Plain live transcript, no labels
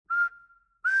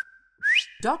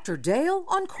Dr. Dale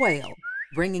on Quail,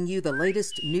 bringing you the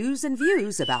latest news and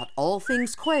views about all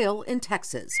things quail in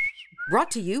Texas. Brought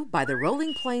to you by the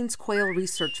Rolling Plains Quail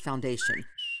Research Foundation,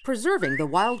 preserving the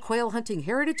wild quail hunting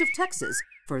heritage of Texas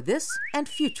for this and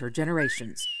future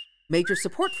generations. Major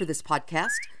support for this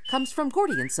podcast comes from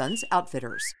Gordy & Sons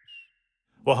Outfitters.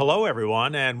 Well, hello,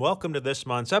 everyone, and welcome to this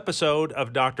month's episode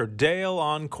of Dr. Dale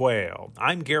on Quail.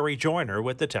 I'm Gary Joyner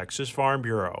with the Texas Farm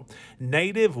Bureau.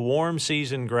 Native warm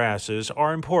season grasses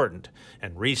are important,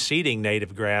 and reseeding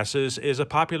native grasses is a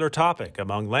popular topic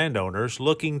among landowners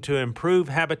looking to improve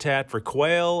habitat for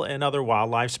quail and other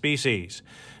wildlife species.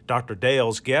 Dr.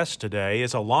 Dale's guest today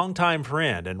is a longtime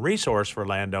friend and resource for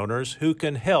landowners who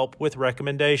can help with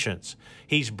recommendations.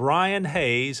 He's Brian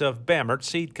Hayes of Bamert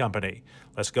Seed Company.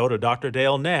 Let's go to Dr.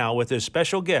 Dale now with his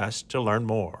special guest to learn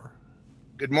more.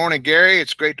 Good morning, Gary.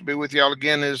 It's great to be with y'all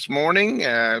again this morning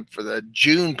for the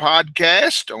June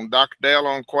podcast on Dr. Dale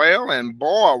on Quail. And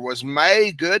boy, was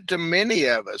May good to many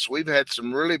of us. We've had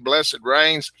some really blessed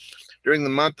rains during the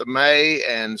month of May,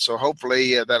 and so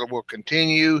hopefully that will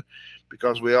continue,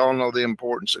 because we all know the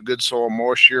importance of good soil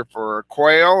moisture for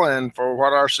quail and for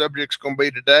what our subject's going to be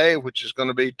today, which is going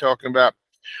to be talking about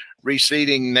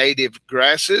reseeding native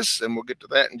grasses, and we'll get to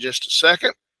that in just a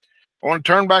second. I want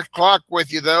to turn back the clock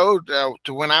with you, though,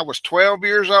 to when I was 12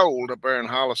 years old up there in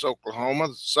Hollis, Oklahoma,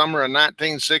 the summer of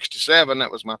 1967.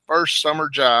 That was my first summer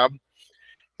job,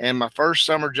 and my first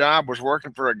summer job was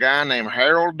working for a guy named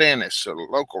Harold Dennis, a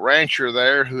local rancher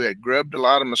there who had grubbed a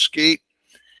lot of mesquite,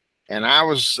 and I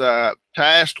was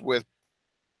tasked with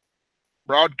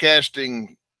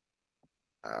broadcasting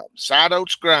side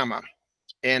oats grama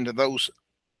into those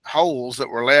holes that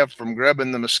were left from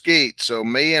grubbing the mesquite. So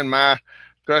me and my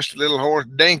trusty little horse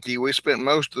Dinky, we spent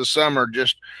most of the summer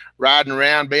just riding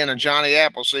around, being a Johnny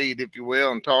Appleseed, if you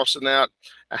will, and tossing out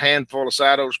a handful of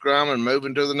side oats grama and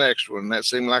moving to the next one. That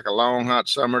seemed like a long, hot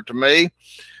summer to me.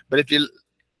 But if you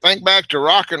think back to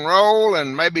rock and roll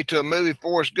and maybe to a movie,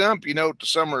 Forrest Gump, you know, the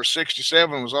summer of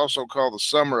 67 was also called the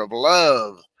summer of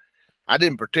love. I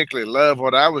didn't particularly love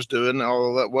what I was doing,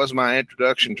 although that was my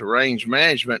introduction to range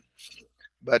management.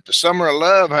 But the summer of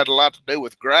love had a lot to do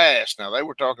with grass. Now, they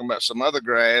were talking about some other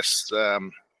grass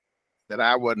that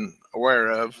I wasn't aware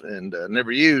of and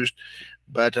never used,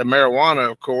 but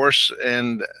marijuana, of course.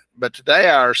 But today,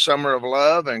 our summer of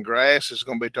love and grass is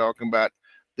going to be talking about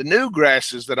the new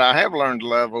grasses that I have learned to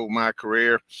love over my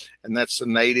career, and that's the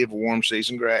native warm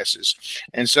season grasses.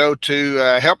 And so to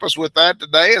help us with that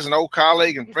today is an old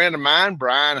colleague and friend of mine,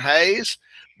 Brian Hayes.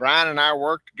 Brian and I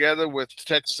worked together with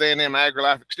Texas A&M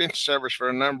AgriLife Extension Service for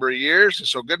a number of years.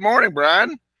 So good morning,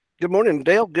 Brian. Good morning,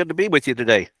 Dale. Good to be with you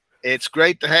today. It's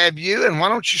great to have you. And why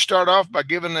don't you start off by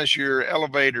giving us your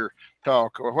elevator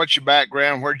talk, or what's your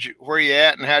background, where you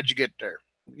at, and how'd you get there?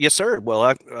 Yes, sir. Well,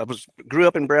 I grew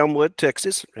up in Brownwood,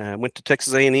 Texas. I went to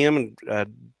Texas A&M and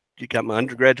got my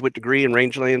undergraduate degree in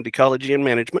rangeland ecology and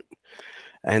management.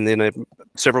 And then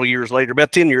several years later,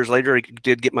 about 10 years later, I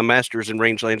did get my master's in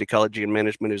rangeland ecology and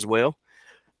management as well.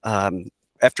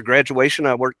 After graduation,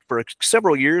 I worked for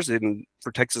several years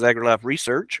for Texas AgriLife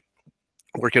Research,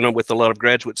 working with a lot of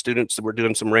graduate students that were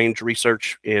doing some range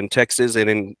research in Texas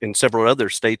and in several other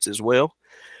states as well.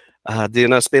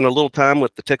 Then I spent a little time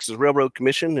with the Texas Railroad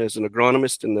Commission as an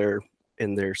agronomist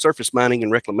in their surface mining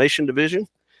and reclamation division.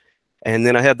 And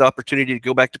then I had the opportunity to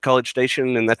go back to College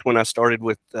Station, and that's when I started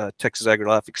with Texas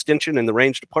AgriLife Extension in the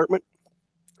range department.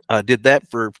 I did that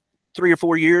for 3 or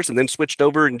 4 years and then switched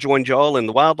over and joined y'all in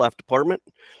the wildlife department,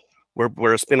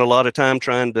 where I spent a lot of time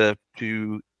trying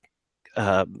to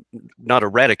not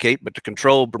eradicate, but to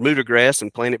control Bermuda grass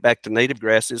and plant it back to native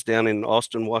grasses down in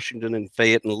Austin, Washington, and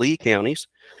Fayette and Lee counties.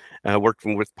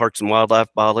 Working with parks and wildlife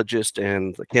biologists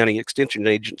and the county extension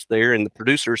agents there, and the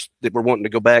producers that were wanting to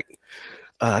go back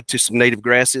to some native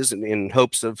grasses in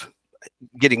hopes of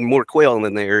getting more quail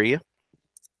in the area.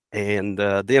 And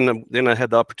then I had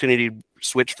the opportunity to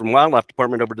switch from wildlife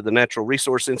department over to the Natural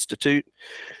Resource Institute.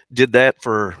 Did that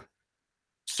for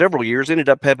several years, ended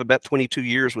up having about 22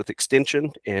 years with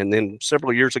extension. And then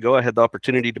several years ago, I had the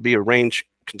opportunity to be a range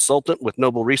consultant with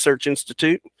Noble Research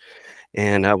Institute.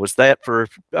 And I was that for,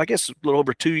 I guess, a little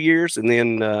over 2 years. And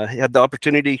then had the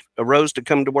opportunity arose to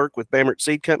come to work with Bamert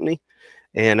Seed Company.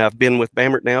 And I've been with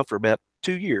Bamert now for about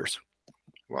 2 years.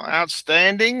 Well,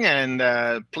 outstanding.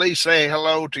 And please say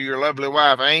hello to your lovely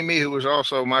wife, Amy, who was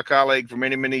also my colleague for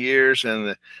many, many years,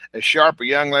 and as sharp a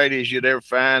young lady as you'd ever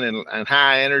find, and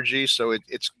high energy. So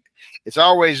it's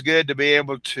always good to be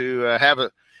able to have a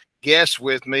guest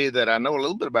with me that I know a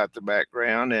little bit about the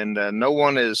background, and no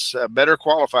one is better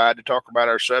qualified to talk about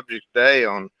our subject today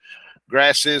on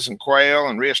grasses and quail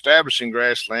and reestablishing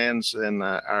grasslands than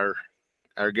our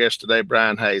our guest today,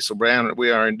 Brian Hayes. So, Brian,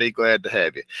 we are indeed glad to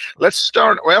have you. Let's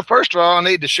start. Well, first of all, I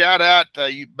need to shout out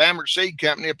Bamert Seed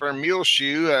Company up there in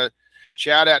Muleshoe.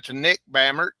 Shout out to Nick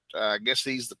Bamert. I guess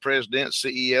he's the president,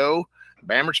 CEO.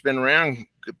 Bamert's been around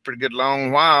a pretty good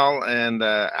long while, and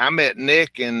I met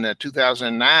Nick in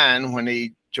 2009 when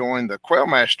he joined the Quail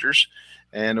Masters,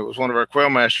 and it was one of our Quail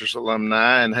Masters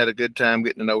alumni, and had a good time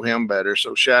getting to know him better.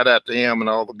 So shout out to him and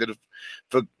all the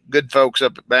good folks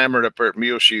up at Bamert up there at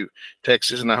Muleshoe,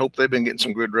 Texas, and I hope they've been getting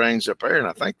some good rains up there, and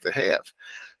I think they have.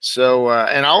 So,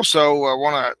 and also I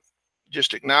want to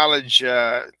just acknowledge,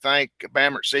 thank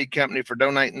Bamert Seed Company for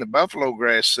donating the buffalo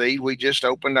grass seed. We just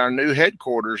opened our new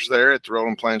headquarters there at the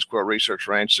Rolling Plains Quail Research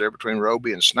Ranch there between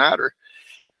Roby and Snyder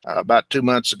about 2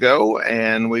 months ago,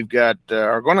 and we've got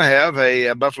are going to have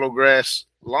a buffalo grass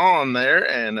lawn there,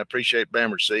 and appreciate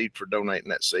Bamert Seed for donating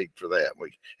that seed for that.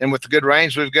 And with the good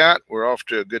rains we've got, we're off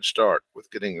to a good start with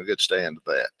getting a good stand of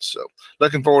that. So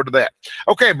looking forward to that.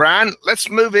 Okay, Brian, let's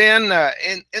move in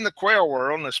the quail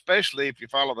world, and especially if you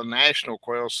follow the national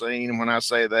quail scene. And when I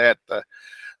say that,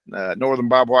 Northern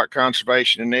Bobwhite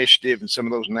Conservation Initiative and some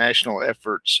of those national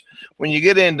efforts, when you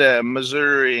get into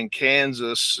Missouri and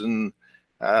Kansas and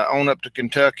on up to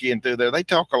Kentucky and through there, they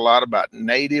talk a lot about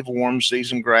native warm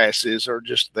season grasses, or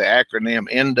just the acronym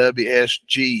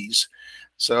NWSGs.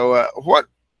 So what,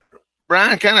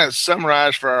 Brian, kind of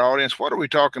summarize for our audience, what are we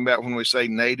talking about when we say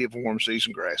native warm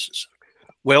season grasses?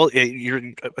 Well,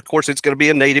 of course, it's going to be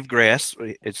a native grass.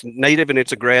 It's native, and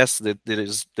it's a grass that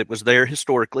was there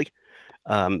historically.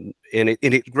 And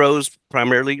it grows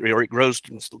primarily, or it grows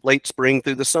late spring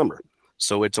through the summer.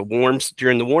 So it's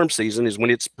during the warm season is when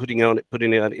it's putting out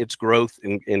its growth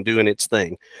and doing its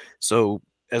thing. So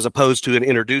as opposed to an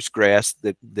introduced grass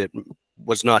that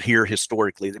was not here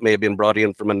historically, that may have been brought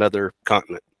in from another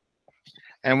continent.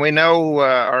 And we know,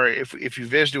 or if you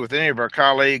visited with any of our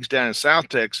colleagues down in South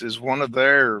Texas, one of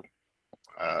their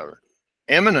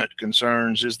eminent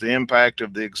concerns is the impact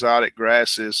of the exotic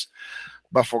grasses,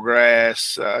 buffalo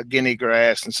grass, guinea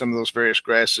grass, and some of those various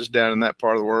grasses down in that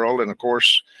part of the world. And of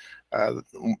course,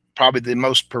 probably the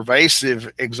most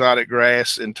pervasive exotic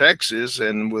grass in Texas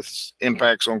and with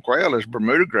impacts on quail is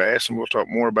Bermuda grass. And we'll talk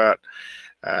more about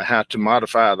how to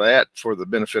modify that for the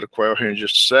benefit of quail here in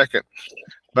just a second.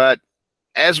 But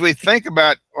as we think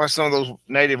about what some of those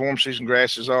native warm season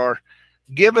grasses are,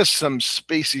 give us some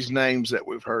species names that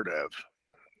we've heard of.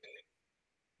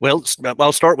 Well,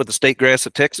 I'll start with the state grass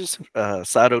of Texas,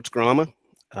 side oats grama,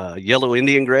 yellow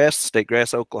Indian grass, state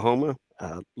grass Oklahoma,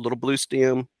 little blue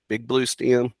stem, big blue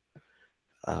stem,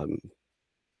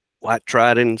 white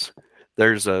tridents.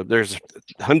 There's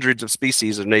hundreds of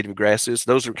species of native grasses.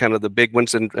 Those are kind of the big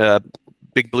ones, and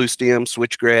big blue stem,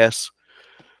 switchgrass.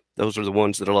 Those are the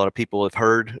ones that a lot of people have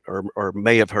heard or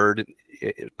may have heard,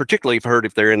 particularly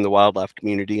if they're in the wildlife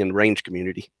community and range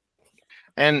community.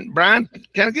 And Brian,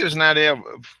 kind of give us an idea of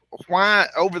why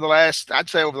over the last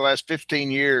 15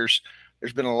 years,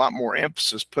 there's been a lot more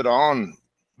emphasis put on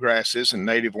grasses and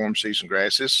native warm season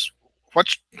grasses.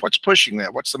 What's pushing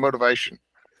that? What's the motivation?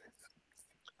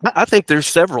 I think there's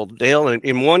several, Dale,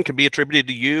 and one could be attributed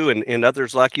to you and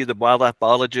others like you, the wildlife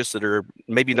biologists that are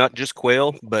maybe not just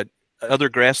quail, but other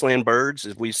grassland birds,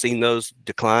 as we've seen those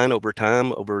decline over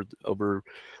time, over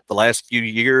the last few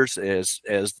years, as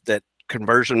that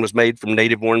conversion was made from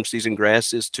native warm season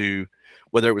grasses to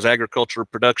whether it was agricultural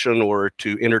production or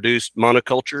to introduced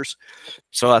monocultures.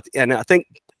 So I think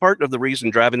part of the reason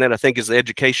driving that, I think, is the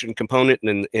education component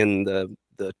and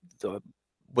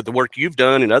with the work you've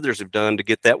done and others have done to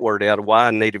get that word out of why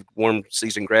native warm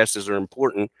season grasses are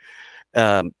important.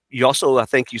 You also, I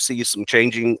think, you see some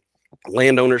changing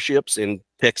land ownerships in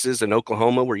Texas and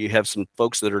Oklahoma, where you have some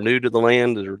folks that are new to the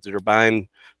land that are buying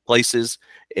places,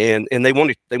 and they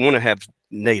want to have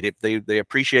native. They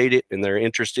appreciate it, and they're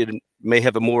interested and may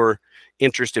have a more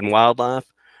interest in wildlife.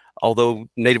 Although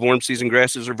native warm season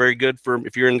grasses are very good for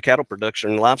if you're in cattle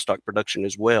production and livestock production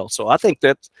as well. So I think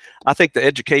the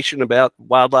education about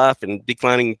wildlife and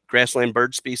declining grassland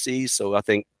bird species. So I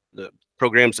think the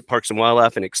programs at Parks and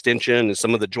Wildlife and Extension and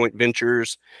some of the joint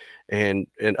ventures and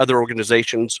other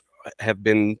organizations have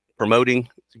been promoting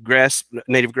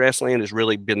native grassland has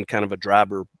really been kind of a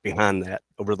driver behind that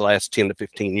over the last 10 to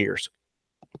 15 years.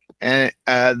 And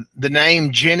the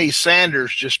name Jenny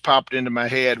Sanders just popped into my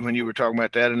head when you were talking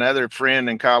about that. Another friend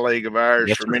and colleague of ours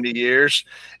That's for right. many years.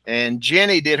 And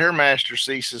Jenny did her master's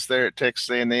thesis there at Texas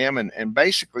A&M. And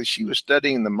basically she was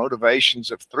studying the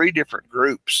motivations of 3 different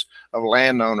groups of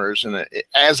landowners. And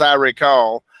as I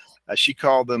recall, she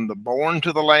called them the born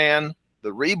to the land,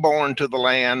 the reborn to the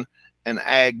land, and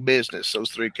ag business, those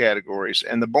three categories.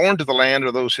 And the born to the land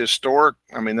are those historic.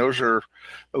 I mean, those are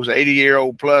those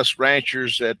 80-year-old plus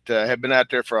ranchers that have been out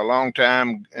there for a long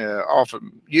time,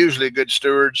 often usually good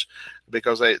stewards,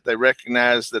 because they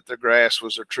recognize that the grass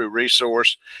was a true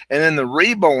resource. And then the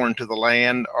reborn to the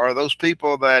land are those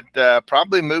people that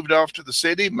probably moved off to the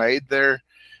city, made their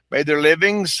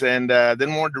livings, and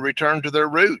then wanted to return to their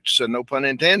roots, no pun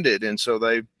intended. And so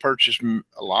they purchased a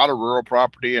lot of rural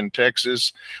property in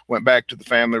Texas, went back to the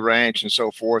family ranch and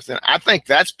so forth. And I think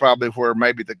that's probably where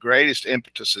maybe the greatest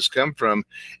impetus has come from,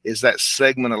 is that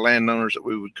segment of landowners that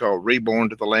we would call reborn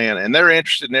to the land. And they're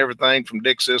interested in everything from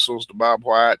Dick Sissels to Bob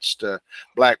Whites to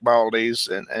Black Baldies,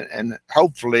 and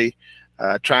hopefully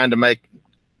trying to make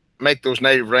those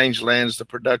native rangelands the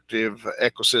productive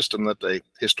ecosystem that they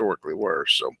historically were.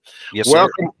 So yes,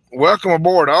 welcome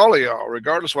aboard, all of y'all,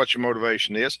 regardless what your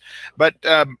motivation is. But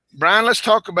Brian, let's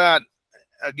talk about,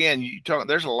 again,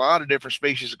 there's a lot of different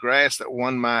species of grass that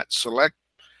one might select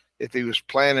if he was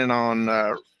planning on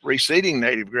reseeding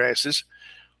native grasses.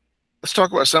 Let's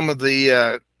talk about some of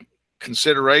the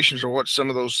considerations, or what some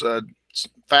of those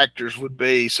factors would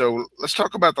be. So let's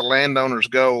talk about the landowner's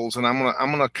goals. And I'm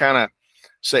gonna kind of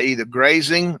say either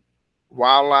grazing,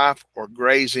 wildlife, or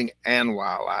grazing and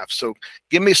wildlife. So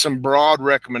give me some broad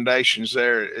recommendations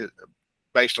there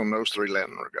based on those three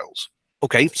landowner goals.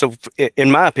 Okay, so in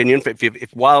my opinion,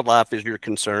 if wildlife is your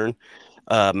concern,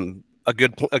 a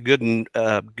good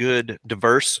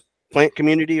diverse plant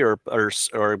community, or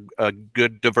a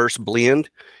good diverse blend,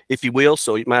 if you will.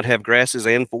 So you might have grasses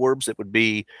and forbs that would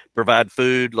provide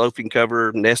food, loafing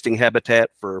cover, nesting habitat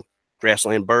for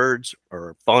grassland birds,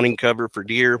 or fawning cover for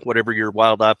deer, whatever your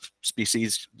wildlife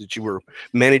species that you were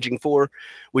managing for.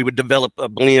 We would develop a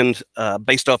blend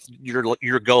based off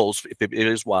your goals if it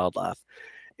is wildlife.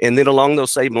 And then along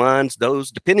those same lines, those,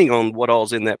 depending on what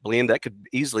all's in that blend, that could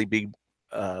easily be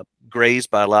grazed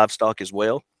by livestock as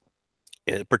well.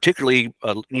 Particularly,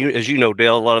 as you know,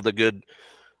 Dale, a lot of the good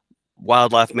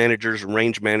wildlife managers and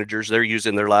range managers, they're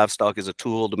using their livestock as a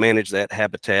tool to manage that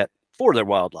habitat for their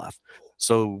wildlife.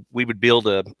 So we would build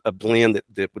a blend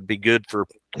that would be good for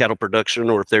cattle production,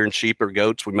 or if they're in sheep or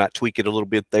goats, we might tweak it a little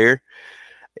bit there.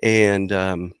 And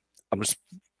and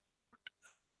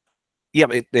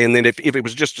then if it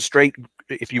was just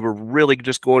if you were really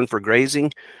just going for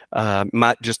grazing,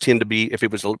 might just tend to be, if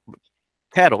it was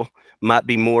cattle, might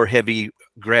be more heavy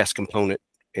grass component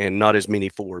and not as many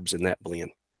forbs in that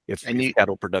blend, if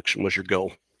cattle production was your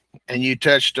goal. And you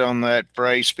touched on that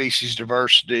phrase, species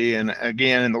diversity. And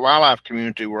again, in the wildlife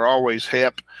community, we're always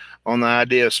hip on the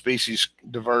idea of species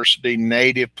diversity,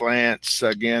 native plants.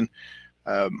 Again,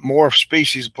 more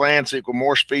species of plants equal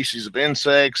more species of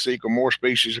insects, equal more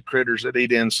species of critters that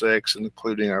eat insects,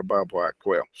 including our bobwhite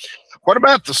quail. What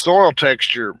about the soil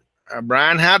texture,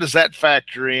 Brian? How does that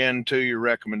factor into your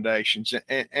recommendations?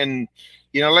 And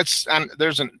you know,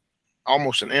 there's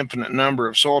almost an infinite number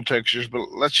of soil textures,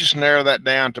 but let's just narrow that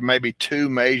down to maybe two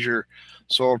major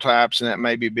soil types, and that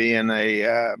maybe being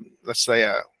let's say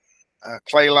a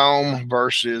clay loam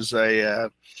versus a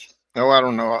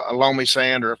loamy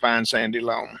sand or a fine sandy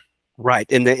loam.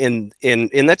 Right, and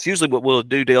that's usually what we'll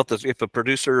do, Dale. If a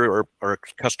producer or a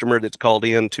customer that's called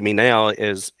in to me now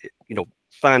is,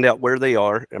 find out where they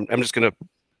are. I'm just going to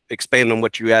expand on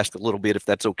what you asked a little bit, if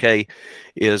that's okay.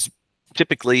 Is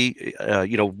typically,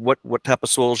 what type of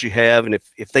soils you have, and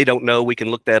if they don't know, we can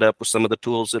look that up with some of the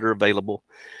tools that are available,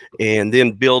 and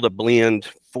then build a blend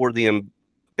for them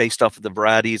based off of the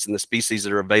varieties and the species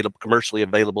that are commercially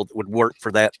available, that would work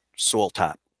for that soil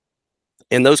type.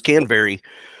 And those can vary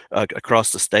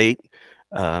across the state,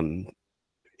 and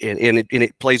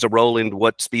it plays a role in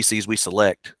what species we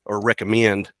select or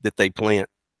recommend that they plant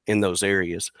in those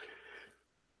areas.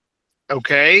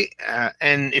 Okay,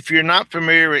 and if you're not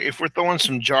familiar, if we're throwing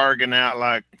some jargon out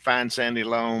like fine sandy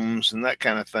loams and that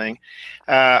kind of thing,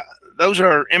 those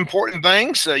are important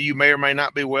things. You may or may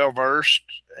not be well versed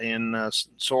in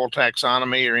soil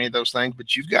taxonomy or any of those things,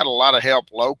 but you've got a lot of help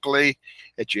locally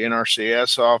at your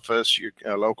NRCS office, your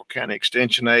local county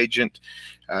extension agent.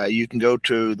 You can go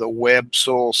to the Web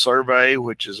Soil Survey,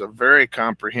 which is a very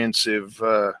comprehensive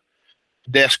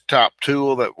desktop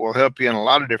tool that will help you in a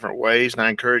lot of different ways, and I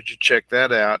encourage you to check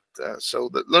that out. There's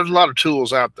a lot of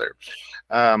tools out there.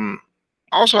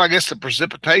 Also, I guess the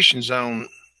precipitation zone,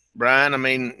 Brian, I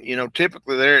mean,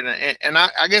 typically there, and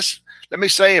I guess, let me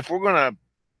say, if we're going to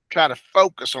try to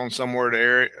focus on somewhere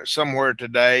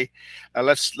today,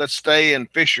 let's stay in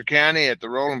Fisher County at the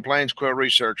Rolling Plains Quail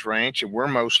Research Ranch, and we're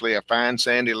mostly a fine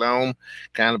sandy loam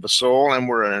kind of a soil, and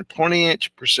we're in a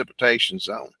 20-inch precipitation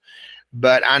zone.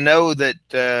 But I know that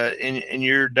in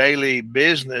your daily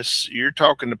business, you're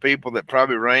talking to people that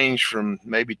probably range from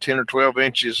maybe 10 or 12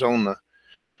 inches on the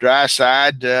dry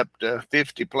side to up to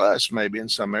 50 plus, maybe in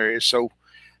some areas. So,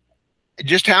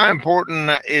 just how important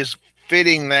is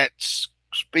fitting that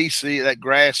species, that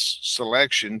grass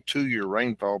selection to your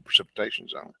rainfall precipitation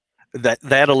zone?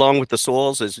 That along with the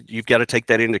soils is you've got to take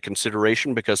that into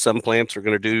consideration, because some plants are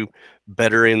going to do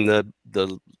better in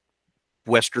the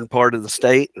western part of the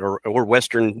state or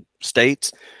western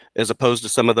states, as opposed to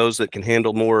some of those that can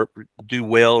handle more, do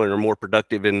well, and are more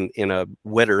productive in a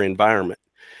wetter environment.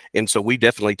 And so we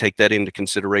definitely take that into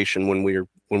consideration when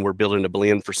we're building a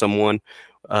blend for someone.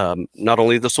 Not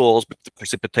only the soils, but the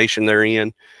precipitation they're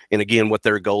in, and again, what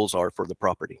their goals are for the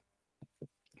property.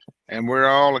 And we're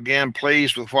all, again,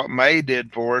 pleased with what May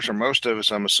did for us, or most of us,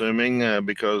 I'm assuming,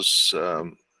 because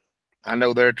I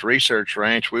know there at the Research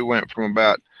Ranch, we went from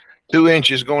about 2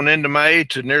 inches going into May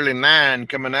to nearly 9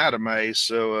 coming out of May.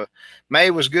 So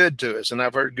May was good to us, and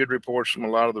I've heard good reports from a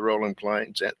lot of the rolling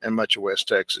plains and much of West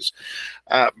Texas.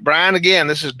 Brian, again,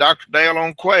 this is Dr. Dale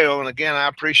on quail, and again, I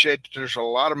appreciate that there's a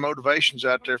lot of motivations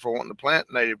out there for wanting to plant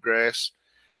native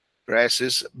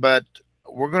grasses, but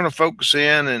we're going to focus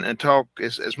in and talk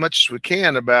as much as we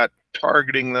can about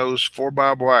targeting those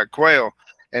 4-bob white quail.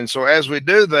 And so as we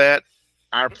do that,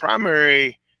 our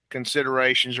primary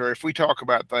considerations, or if we talk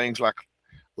about things like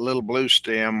little blue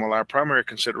stem, well, our primary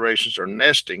considerations are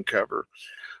nesting cover.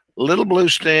 Little blue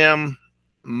stem,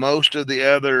 most of the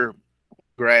other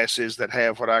grasses that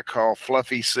have what I call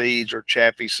fluffy seeds or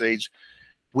chaffy seeds,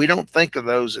 we don't think of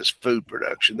those as food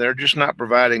production. They're just not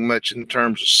providing much in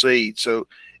terms of seed. So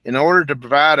in order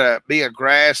to be a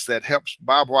grass that helps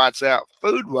bobwhites out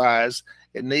food-wise,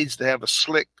 it needs to have a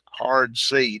slick, hard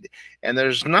seed. And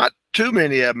there's not too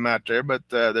many of them out there, but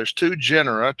there's two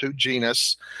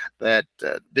genus that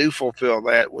do fulfill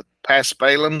that, with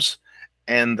paspalums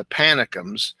and the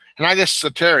panicums. And I guess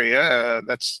soteria,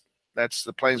 that's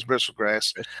the plains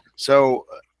bristlegrass. So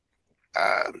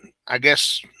I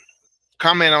guess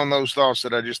comment on those thoughts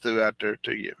that I just threw out there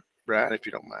to you, Brian, if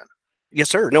you don't mind. Yes,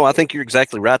 sir. No, I think you're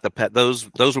exactly right. Those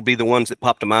would be the ones that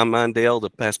popped to my mind, Dale. The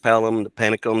paspalum, the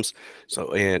panicums,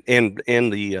 so and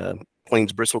the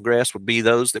plains bristlegrass would be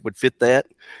those that would fit that.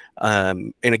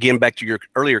 And again, back to your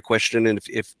earlier question, and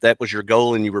if that was your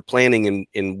goal and you were planning,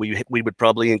 and we would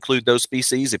probably include those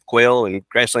species if quail and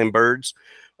grassland birds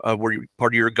were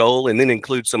part of your goal, and then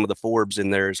include some of the forbs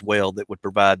in there as well that would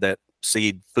provide that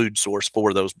seed food source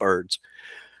for those birds.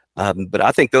 But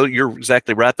I think though you're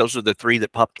exactly right. Those are the three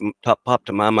that popped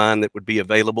to my mind that would be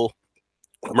available,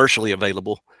 commercially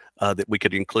available, that we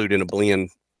could include in a blend,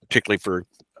 particularly for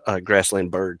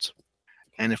grassland birds.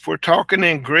 And if we're talking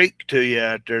in Greek to you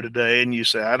out there today, and you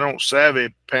say, I don't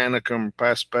savvy panicum,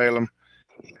 paspalum,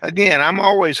 again, I'm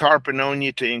always harping on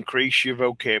you to increase your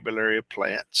vocabulary of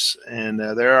plants. And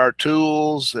there are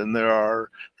tools and there are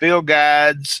field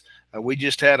guides. We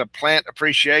just had a plant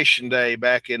appreciation day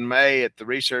back in May at the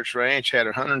Research Ranch, had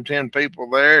 110 people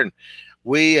there, and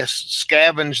we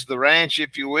scavenged the ranch,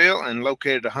 if you will, and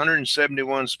located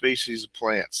 171 species of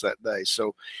plants that day.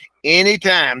 So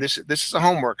anytime, this is a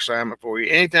homework assignment for you,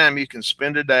 anytime you can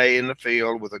spend a day in the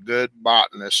field with a good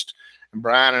botanist, and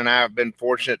Brian and I have been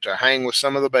fortunate to hang with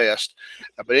some of the best,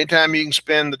 but anytime you can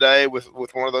spend the day with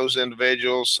one of those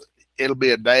individuals, it'll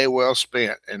be a day well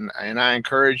spent. And I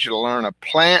encourage you to learn a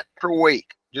plant per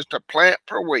week, just a plant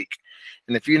per week.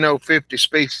 And if you know 50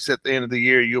 species at the end of the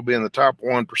year, you'll be in the top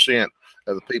 1%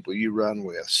 of the people you run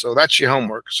with. So that's your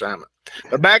homework assignment.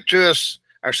 But back to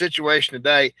our situation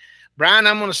today. Brian,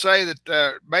 I'm going to say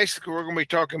that basically we're going to be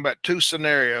talking about two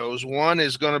scenarios. One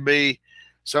is going to be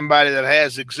somebody that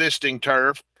has existing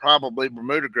turf, probably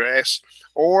Bermuda grass,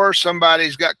 or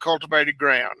somebody's got cultivated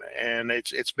ground and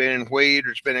it's been in wheat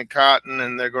or it's been in cotton,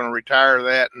 and they're going to retire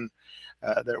that, and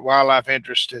their wildlife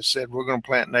interest has said we're going to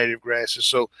plant native grasses.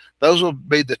 So those will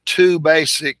be the two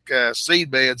basic seed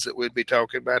beds that we'd be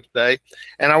talking about today.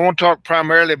 And I want to talk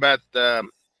primarily about the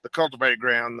cultivated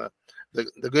ground,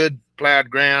 the good plowed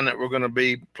ground that we're going to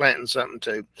be planting something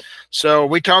to. So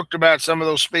we talked about some of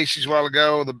those species a while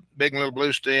ago, the big and little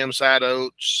blue stem, side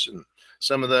oats, and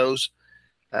some of those.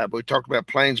 But we talked about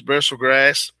plains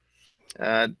bristlegrass.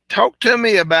 Talk to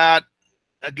me about,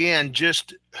 again,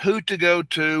 just who to go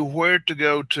to, where to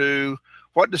go to,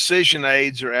 what decision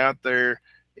aids are out there.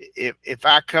 If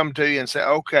I come to you and say,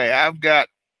 okay, I've got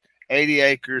 80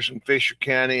 acres in Fisher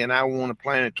County and I want to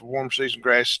plant it to warm season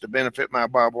grasses to benefit my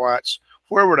bobwhites,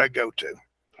 where would I go to?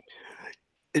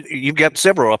 You've got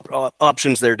several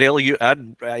options there, Dale.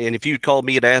 And if you called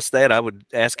me and asked that, I would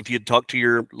ask if you'd talk to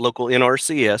your local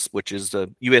NRCS, which is the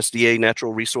USDA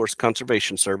Natural Resource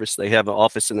Conservation Service. They have an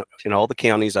office in all the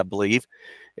counties, I believe,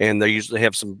 and they usually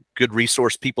have some good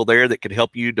resource people there that could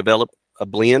help you develop a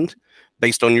blend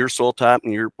based on your soil type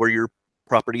and where your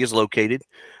property is located.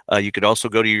 You could also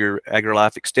go to your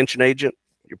AgriLife extension agent,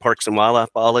 your parks and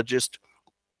wildlife biologist.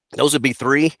 Those would be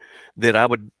three that I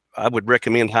would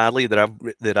recommend highly,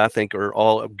 that I think are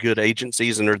all good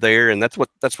agencies and are there, and that's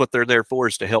what they're there for,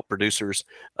 is to help producers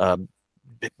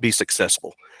be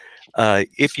successful.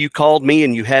 If you called me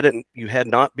and you had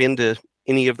not been to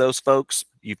any of those folks,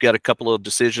 you've got a couple of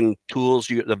decision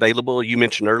tools available. You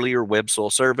mentioned earlier web soil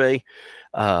survey.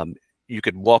 You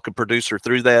could walk a producer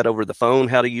through that over the phone,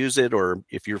 how to use it, or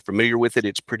if you're familiar with it,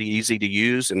 it's pretty easy to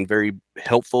use and very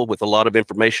helpful with a lot of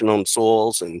information on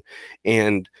soils.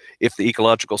 And if the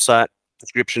ecological site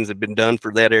descriptions have been done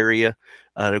for that area,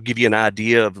 it'll give you an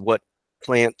idea of what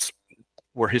plants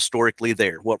were historically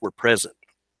there, what were present.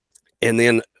 And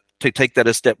then to take that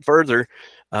a step further,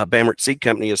 Bamert Seed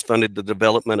Company has funded the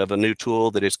development of a new tool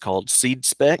that is called Seed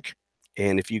Spec.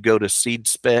 And if you go to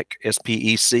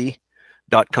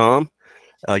seedspec.com,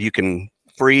 you can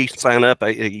free sign up.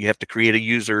 You have to create a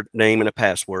username and a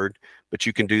password, but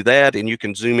you can do that, and you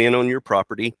can zoom in on your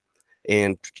property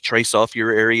and trace off your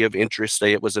area of interest.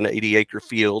 Say it was an 80-acre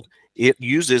field. It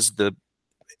uses the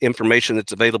information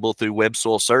that's available through web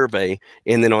soil survey,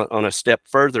 and then on a step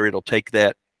further, it'll take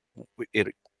that.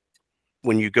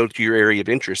 When you go to your area of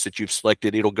interest that you've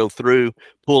selected, it'll go through,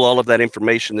 pull all of that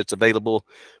information that's available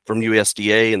from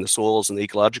USDA and the soils and the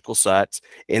ecological sites,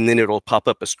 and then it'll pop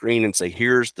up a screen and say,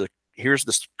 here's the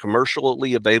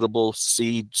commercially available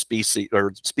seed species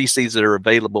or species that are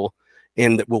available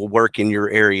and that will work in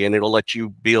your area, and it'll let you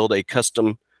build a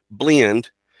custom blend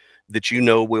that you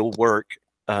know will work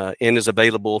and is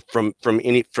available from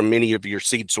any of your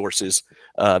seed sources,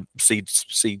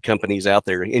 seed companies out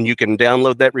there. And you can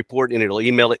download that report and it'll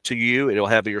email it to you. It'll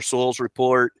have your soils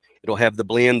report. It'll have the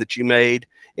blend that you made,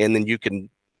 and then you can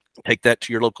take that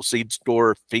to your local seed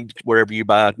store, feed wherever you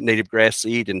buy native grass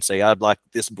seed, and say, I'd like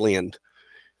this blend,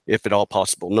 if at all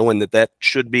possible, knowing that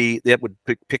would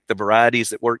pick the varieties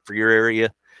that work for your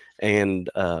area and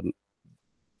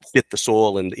fit the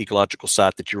soil and the ecological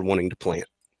site that you're wanting to plant.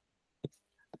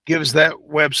 Give us that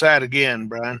website again,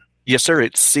 Brian. Yes, sir.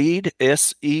 It's seed,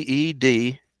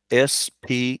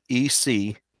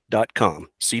 SEEDSPEC.com,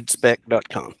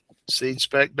 seedspec.com.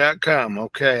 Seedspec.com.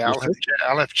 Okay, I'll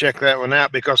have to check that one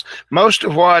out, because most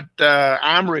of what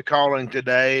I'm recalling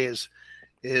today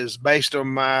is based on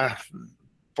my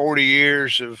 40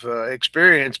 years of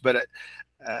experience, but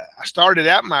I started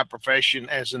out my profession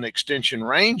as an extension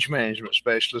range management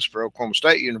specialist for Oklahoma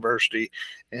State University.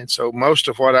 And so most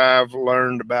of what I've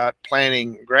learned about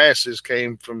planting grasses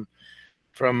came from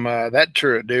that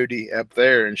tour of duty up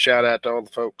there. And shout out to all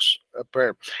the folks up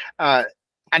there. I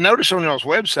noticed on y'all's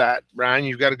website, Brian,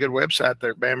 you've got a good website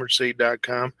there at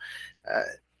BamertSeed.com,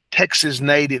 Texas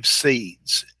Native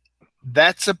Seeds.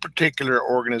 That's a particular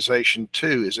organization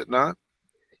too, is it not?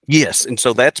 Yes, and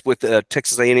so that's with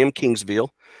Texas A&M Kingsville,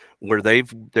 where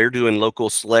they're doing local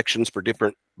selections for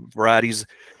different varieties,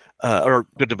 or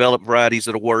to develop varieties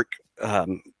that'll work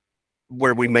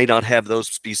where we may not have those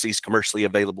species commercially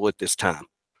available at this time,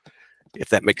 if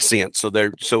that makes sense.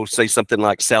 So say something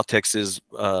like South Texas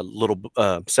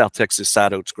South Texas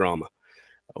side oats grama,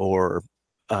 or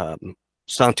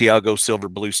Santiago silver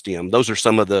blue stem. Those are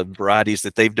some of the varieties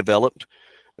that they've developed.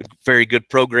 A very good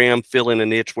program, fill in a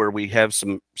niche where we have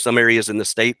some areas in the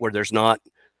state where there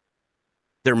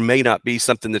may not be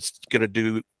something that's going to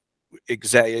do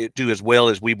as well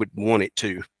as we would want it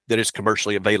to, that is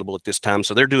commercially available at this time.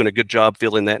 So they're doing a good job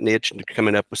filling that niche and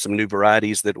coming up with some new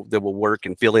varieties that will work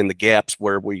and fill in the gaps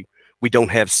where we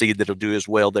don't have seed that'll do as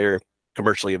well there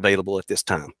commercially available at this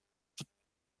time.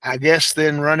 I guess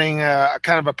then running a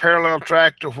kind of a parallel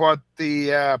track to what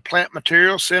the plant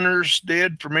material centers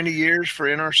did for many years for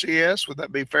NRCS. Would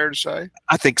that be fair to say?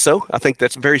 I think so. I think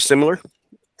that's very similar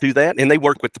to that. And they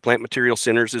work with the plant material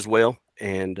centers as well,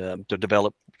 and to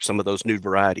develop some of those new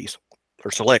varieties,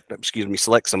 or select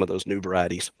some of those new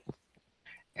varieties.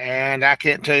 And I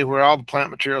can't tell you where all the plant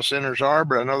material centers are,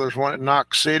 but I know there's one at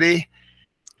Knox City.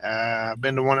 I've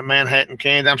been to one at Manhattan,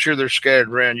 Kansas. I'm sure they're scattered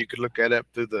around. You could look that up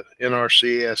through the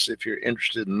NRCS if you're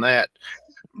interested in that.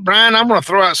 Brian, I'm going to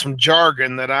throw out some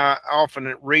jargon that I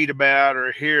often read about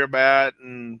or hear about,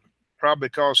 and probably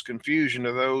cause confusion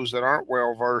to those that aren't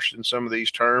well versed in some of these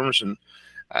terms. And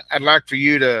I'd like for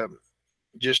you to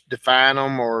just define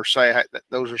them or say that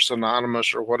those are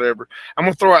synonymous or whatever. I'm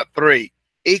going to throw out three: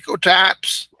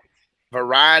 ecotypes,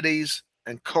 varieties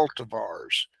and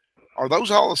cultivars. Are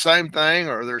those all the same thing,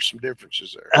 or are there some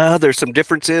differences there? There's some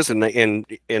differences, and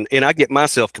I get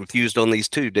myself confused on these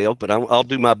too, Dale. But I'll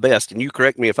do my best, and you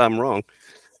correct me if I'm wrong.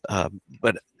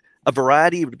 But a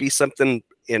variety would be something,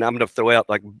 and I'm going to throw out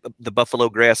like the buffalo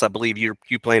grass. I believe you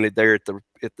planted there at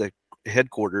the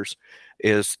headquarters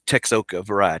is Texoka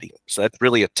variety. So that's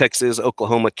really a Texas,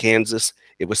 Oklahoma, Kansas.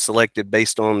 It was selected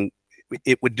based on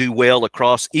it would do well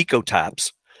across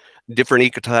ecotypes, different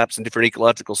ecotypes and different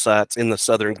ecological sites in the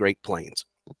southern Great Plains.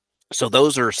 So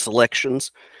those are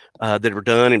selections that were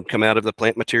done and come out of the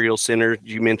Plant Materials Center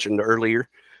you mentioned earlier.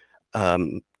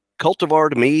 Cultivar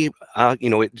to me,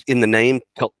 in the name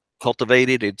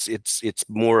cultivated, it's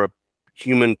more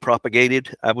human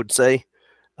propagated, I would say.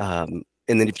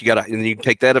 And then if you and you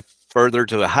take that further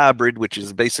to a hybrid, which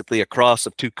is basically a cross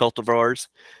of two cultivars.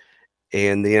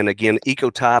 And then again,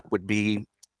 ecotype would be,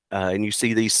 and you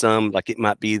see these some, like it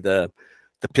might be the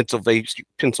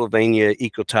Pennsylvania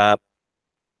ecotype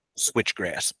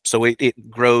switchgrass. So it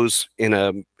grows in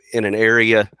an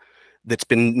area that's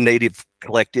been native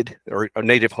collected or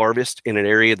native harvest in an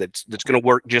area that's going to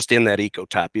work just in that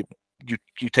ecotype.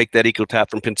 You take that ecotype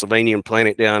from Pennsylvania and plant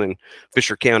it down in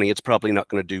Fisher County, it's probably not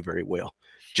going to do very well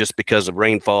just because of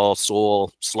rainfall, soil,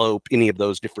 slope, any of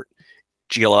those different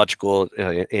geological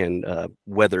and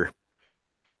weather.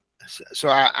 So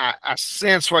I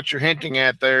sense what you're hinting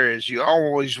at there is you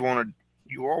always want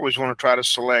to try to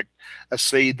select a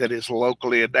seed that is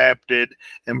locally adapted.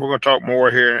 And we're going to talk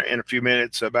more here in a few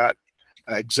minutes about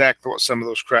exactly what some of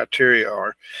those criteria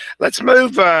are. Let's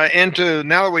move into,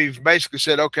 now that we've basically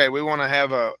said, okay, we want to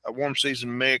have a warm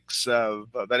season mix of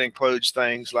that includes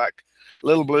things like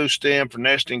little blue stem for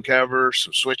nesting cover,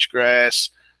 some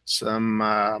switchgrass,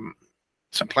 some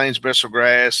plains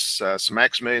bristlegrass, some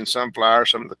Maximilian sunflower,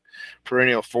 some of the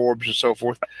perennial forbs and so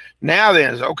forth. Now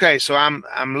then, okay, so I'm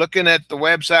looking at the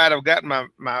website. I've got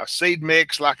my seed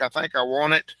mix like I think I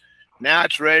want it. Now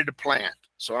it's ready to plant.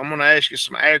 So I'm going to ask you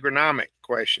some agronomic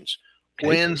questions. Okay.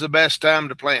 When's the best time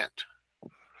to plant?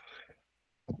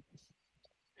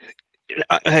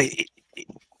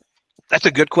 That's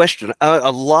a good question.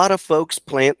 A lot of folks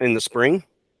plant in the spring.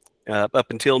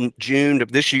 Up until June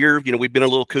of this year, we've been a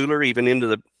little cooler, even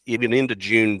into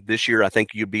June this year. I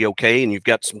think you'd be okay, and you've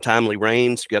got some timely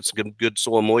rains, you've got some good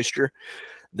soil moisture.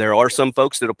 There are some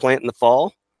folks that'll plant in the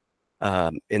fall,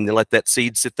 and they let that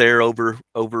seed sit there over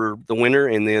the winter,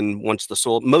 and then once the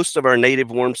soil, most of our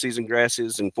native warm season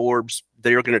grasses and forbs,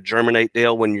 they're going to germinate,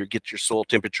 Dale, when you get your soil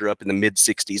temperature up in the mid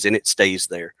 60s, and it stays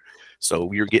there.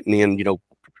 So you're getting in,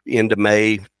 into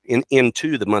May,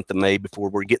 into the month of May before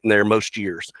we're getting there most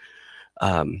years.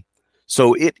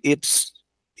 So it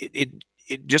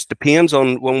just depends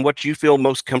on what you feel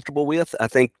most comfortable with. I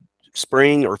think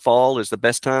spring or fall is the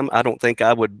best time. I don't think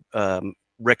I would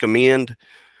recommend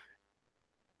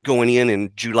going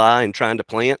in July and trying to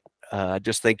plant. I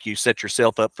just think you set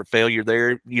yourself up for failure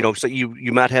there. So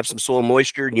you might have some soil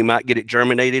moisture and you might get it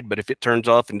germinated, but if it turns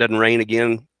off and doesn't rain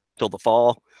again till the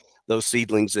fall, those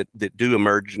seedlings that do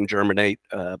emerge and germinate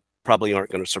probably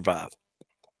aren't going to survive.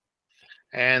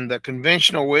 And the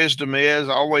conventional wisdom is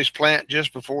always plant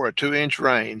just before a 2-inch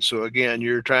rain. So again,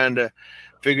 you're trying to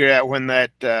figure out when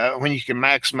you can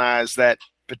maximize that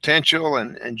potential,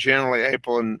 and generally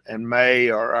April and May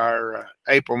are our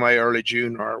April, May, early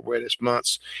June are our wettest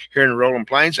months here in the Rolling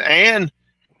Plains. And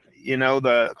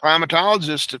the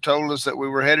climatologists have told us that we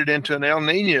were headed into an El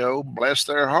Nino. Bless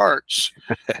their hearts.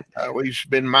 We've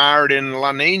been mired in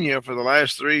La Nina for the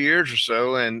last 3 years or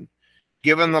so, and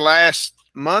given the last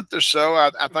month or so,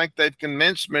 I think they've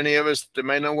convinced many of us that they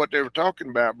may know what they were talking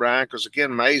about, Brian, because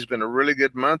again, May's been a really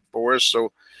good month for us.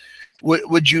 So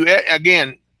would you,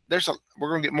 again, we're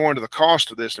going to get more into the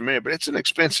cost of this in a minute, but it's an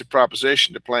expensive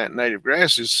proposition to plant native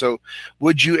grasses. So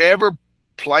would you ever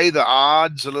play the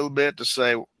odds a little bit to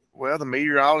say, well, the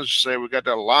meteorologists say we got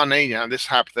a La Nina, this is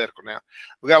hypothetical now,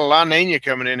 we got a La Nina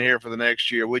coming in here for the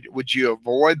next year. Would you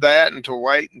avoid that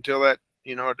wait until that,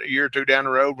 a year or two down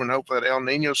the road when hopefully that El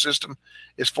Nino system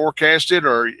is forecasted,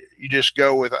 or you just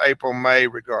go with April, May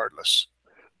regardless?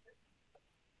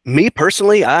 Me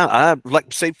personally, I like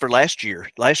to say for last year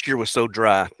was so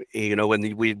dry, and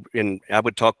I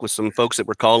would talk with some folks that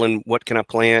were calling, what can I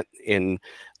plant? And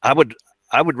I would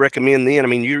recommend then,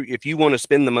 if you want to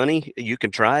spend the money, you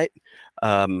can try it.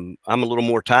 I'm a little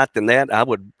more tight than that.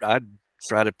 I'd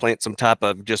try to plant some type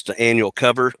of just an annual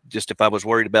cover, just if I was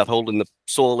worried about holding the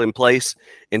soil in place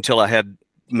until I had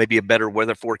maybe a better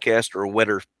weather forecast or a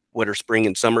wetter spring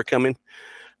and summer coming.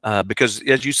 Because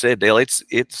as you said, Dale,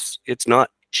 it's not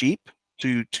cheap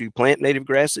to plant native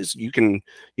grasses. You can,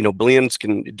 blends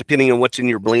can, depending on what's in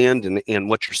your blend and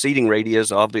what your seeding rate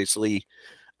is, obviously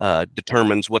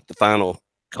determines what the final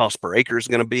cost per acre is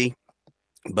going to be.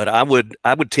 But I would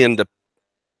tend to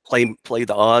play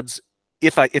the odds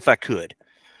if I could.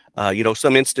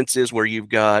 Some instances where you've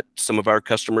got some of our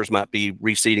customers might be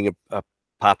reseeding a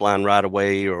pipeline right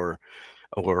away, or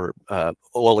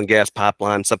oil and gas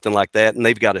pipeline, something like that, and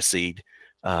they've got a seed.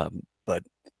 But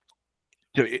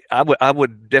I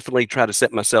would definitely try to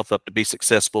set myself up to be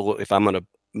successful if I'm going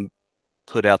to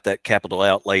put out that capital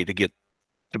outlay to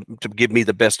give me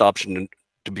the best option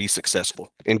to be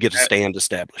successful and get a stand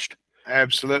established.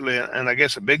 Absolutely. And I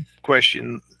guess a big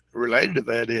question related to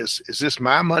that is this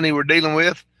my money we're dealing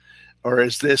with, or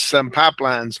is this some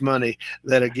pipeline's money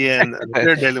that, again,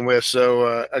 they're dealing with?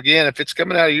 So, again, if it's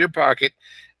coming out of your pocket,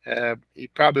 you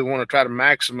probably want to try to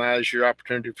maximize your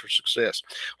opportunity for success.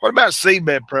 What about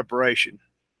seedbed preparation,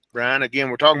 Brian? Again,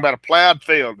 we're talking about a plowed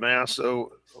field now.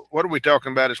 So what are we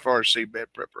talking about as far as seedbed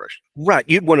preparation? Right.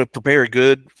 You'd want to prepare a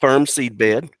good, firm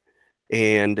seedbed.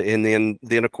 And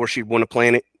then of course, you'd want to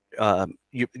plant it.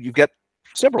 You've got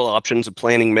several options of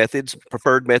planting methods.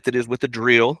 Preferred method is with a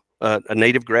drill, a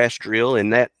native grass drill,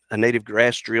 and a native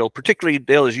grass drill, particularly,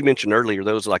 Dale, as you mentioned earlier,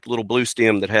 those like little blue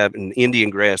stem that have an Indian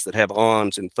grass that have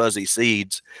awns and fuzzy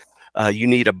seeds. You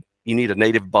need a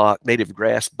native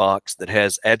grass box that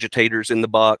has agitators in the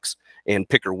box and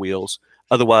picker wheels.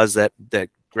 Otherwise, that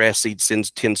grass seed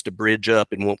tends to bridge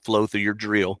up and won't flow through your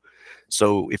drill.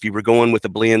 So if you were going with a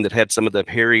blend that had some of the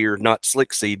hairier, not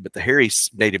slick seed, but the hairy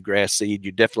native grass seed,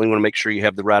 you definitely want to make sure you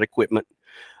have the right equipment.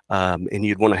 And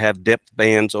you'd want to have depth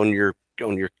bands on your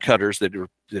cutters that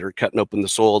are cutting open the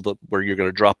soil where you're going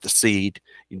to drop the seed.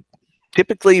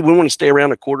 Typically, we want to stay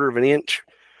around 1/4 of an inch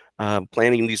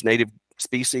planting these native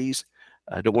species.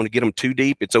 I don't want to get them too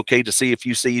deep. It's okay to see a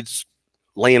few seeds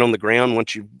laying on the ground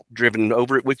once you've driven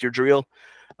over it with your drill.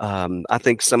 I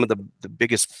think some of the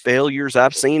biggest failures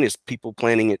I've seen is people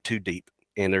planting it too deep,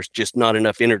 and there's just not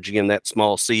enough energy in that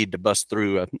small seed to bust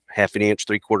through a 1/2 inch,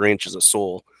 3/4 inches of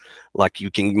soil, like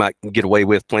you might get away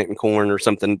with planting corn or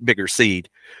something bigger seed.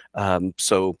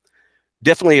 So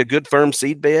definitely a good firm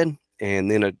seed bed, and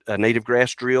then a native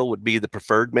grass drill would be the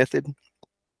preferred method.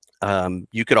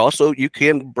 You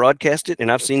can broadcast it,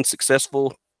 and I've seen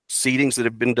successful seedings that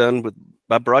have been done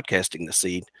by broadcasting the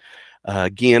seed.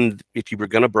 Again, if you were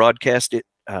going to broadcast it,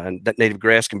 that native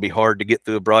grass can be hard to get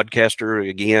through a broadcaster.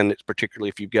 Again, it's particularly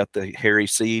if you've got the hairy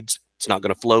seeds, it's not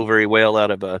going to flow very well out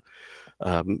of a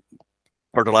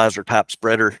fertilizer type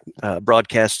spreader,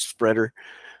 broadcast spreader.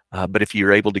 But if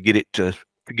you're able to get it to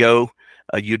go,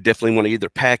 you definitely want to either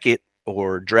pack it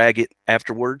or drag it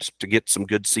afterwards to get some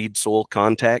good seed soil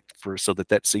contact so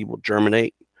that seed will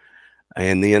germinate.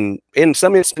 And then in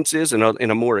some instances, in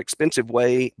a more expensive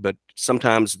way, but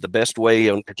sometimes the best way,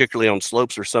 particularly on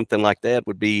slopes or something like that,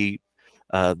 would be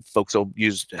folks will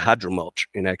use hydromulch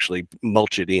and actually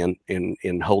mulch it in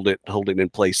and hold it in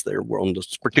place there,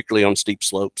 particularly on steep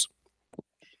slopes.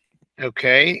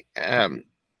 Okay.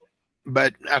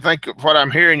 But I think what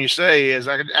I'm hearing you say is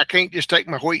I can't just take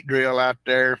my wheat drill out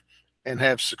there and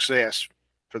have success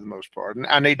for the most part.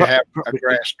 I need to have a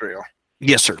grass drill.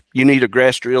 Yes, sir. You need a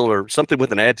grass drill or something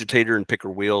with an agitator and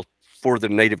picker wheel for the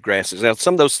native grasses. Now,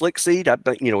 some of those slick seed, I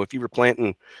think, if you were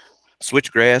planting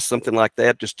switchgrass, something like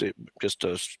that, just it,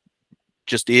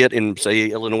 and say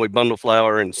Illinois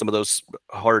bundleflower and some of those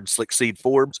hard slick seed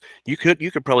forbs, you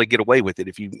could probably get away with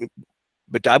it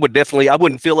but I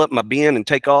wouldn't fill up my bin and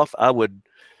take off. I would,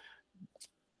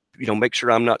 make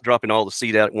sure I'm not dropping all the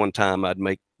seed out at one time. I'd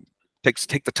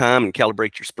take the time and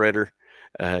calibrate your spreader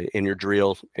in your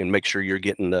drill and make sure you're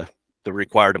getting the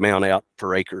required amount out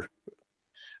per acre.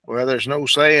 Well, there's no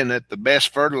saying that the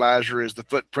best fertilizer is the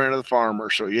footprint of the farmer.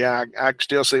 So yeah, I can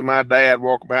still see my dad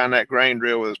walking behind that grain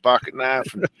drill with his pocket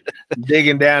knife and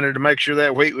digging down there to make sure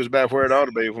that wheat was about where it ought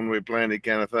to be when we planted,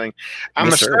 kind of thing. I'm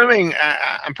assuming,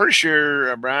 I'm pretty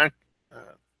sure, Brian,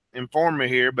 inform me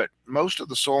here, but most of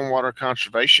the soil and water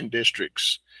conservation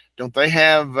districts, don't they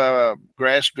have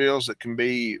grass drills that can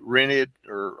be rented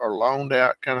or loaned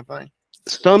out, kind of thing?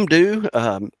 Some do,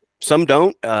 some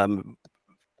don't.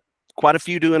 Quite a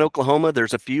few do in Oklahoma.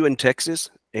 There's a few in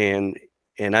Texas, and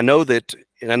I know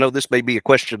this may be a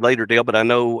question later, Dale, but I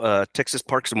know Texas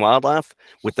Parks and Wildlife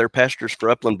with their Pastures for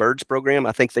Upland Birds program,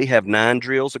 I think they have 9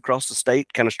 drills across the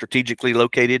state, kind of strategically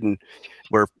located, and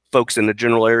where folks in the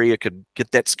general area could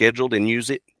get that scheduled and use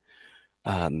it.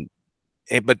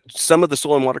 But some of the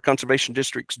soil and water conservation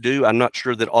districts do. I'm not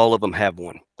sure that all of them have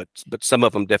one, but some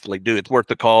of them definitely do. It's worth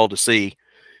the call to see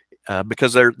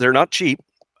because they're not cheap.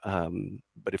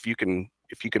 But if you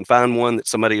can find one that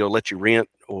somebody will let you rent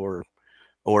or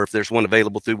or if there's one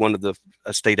available through one of the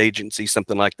state agencies,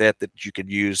 something like that you could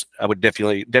use, I would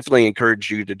definitely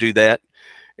encourage you to do that.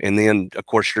 And then, of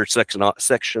course, your second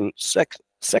option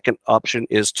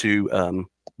is to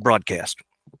broadcast.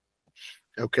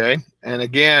 Okay. And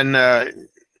again,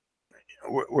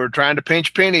 we're trying to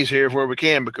pinch pennies here where we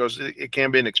can, because it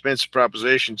can be an expensive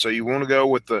proposition. So you want to go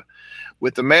with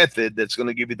the method that's going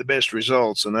to give you the best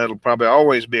results, and that'll probably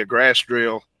always be a grass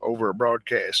drill over a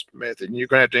broadcast method. And you're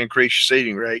going to have to increase your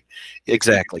seeding rate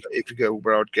Exactly if you go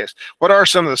broadcast. What are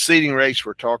some of the seeding rates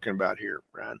we're talking about here,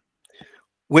 Brian?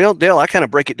 Well, Dale, I kind of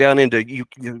break it down into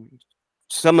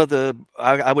some of the,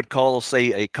 I would call,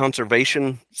 say, a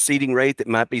conservation seeding rate that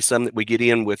might be some that we get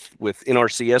in with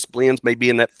NRCS blends, maybe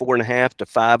in that 4.5 to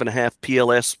 5.5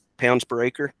 PLS pounds per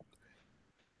acre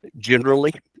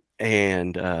generally.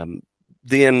 And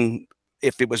then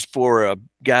if it was for a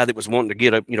guy that was wanting to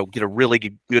get a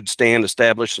really good stand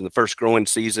established in the first growing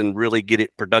season, really get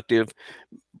it productive,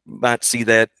 might see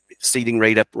that seeding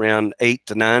rate up around 8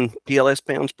 to 9 PLS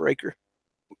pounds per acre,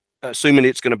 assuming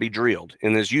it's going to be drilled.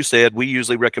 And as you said, we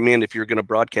usually recommend, if you're going to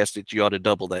broadcast it, you ought to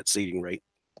double that seeding rate.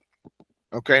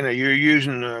 Okay. Now you're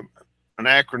using an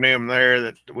acronym there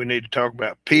that we need to talk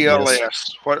about. PLS.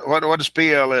 Yes. What does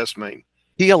PLS mean?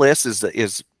 PLS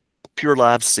is pure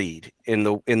live seed. In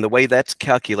the way that's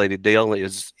calculated, Dale,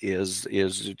 is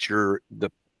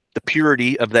the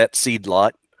purity of that seed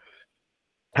lot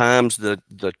times the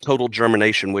total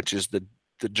germination, which is the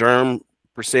germ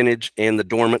percentage and the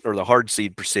dormant or the hard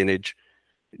seed percentage.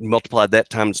 Multiply that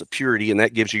times the purity, and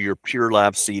that gives you your pure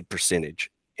live seed percentage.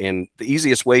 And the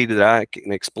easiest way that I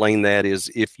can explain that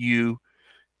is if you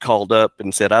called up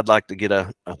and said, I'd like to get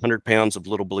 100 pounds of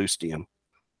little blue stem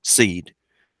seed,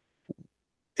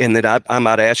 and that I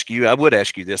would ask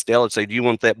you this, Dale, I'd say, do you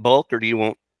want that bulk or do you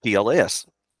want PLS?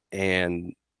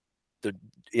 And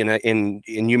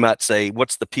you might say,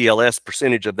 what's the PLS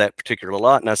percentage of that particular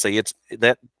lot? And I say, it's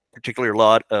that particular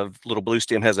lot of little blue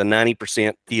stem has a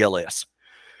 90% PLS.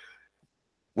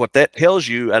 What that tells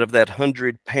you, out of that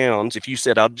 100 pounds, if you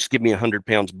said, I'll just give me 100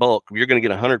 pounds bulk, you're going to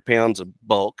get 100 pounds of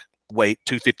bulk weight,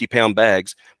 250-pound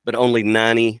bags, but only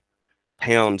 90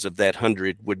 pounds of that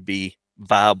 100 would be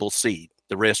viable seed.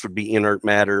 The rest would be inert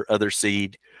matter, other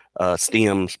seed,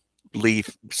 stems,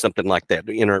 leaf, something like that,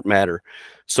 inert matter.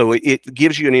 So it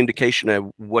gives you an indication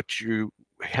of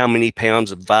how many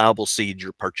pounds of viable seed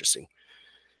you're purchasing.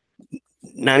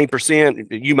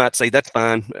 90%, you might say that's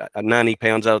fine. 90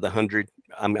 pounds out of the 100,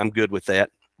 I'm good with that.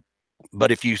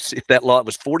 But if that lot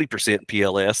was 40%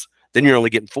 PLS, then you're only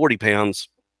getting 40 pounds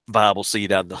viable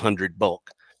seed out of the 100 bulk.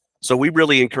 So we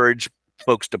really encourage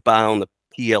folks to buy on the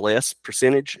PLS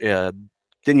percentage.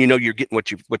 Then you're getting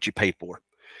what you pay for.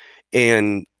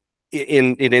 And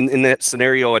in that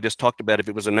scenario I just talked about, if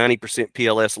it was a 90%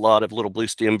 PLS lot of little blue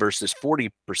stem versus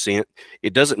 40%,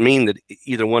 it doesn't mean that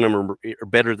either one of them are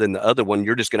better than the other one.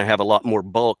 You're just going to have a lot more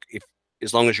bulk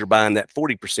as long as you're buying that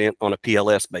 40% on a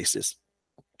PLS basis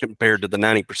compared to the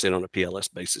 90% on a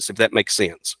PLS basis, if that makes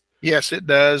sense. Yes, it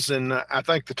does. And I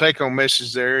think the take-home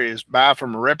message there is buy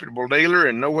from a reputable dealer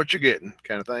and know what you're getting,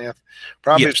 kind of thing.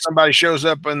 Probably yes. If somebody shows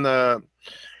up in the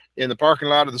parking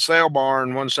lot of the sale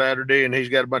barn one Saturday and he's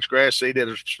got a bunch of grass seed at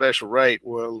a special rate,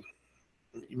 well,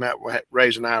 you might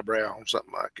raise an eyebrow on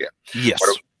something like that. Yes.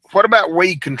 What about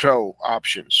weed control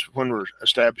options when we're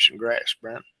establishing grass,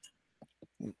 Brian?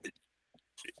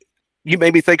 You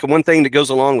made me think of one thing that goes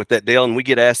along with that, Dale, and we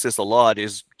get asked this a lot,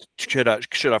 is should I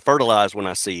fertilize when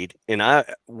I seed? And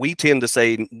we tend to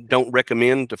say don't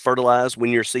recommend to fertilize when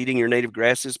you're seeding your native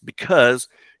grasses, because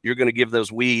you're going to give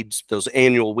those weeds, those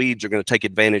annual weeds are going to take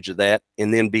advantage of that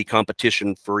and then be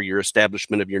competition for your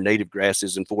establishment of your native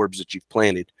grasses and forbs that you've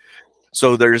planted.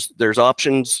 So there's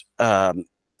options,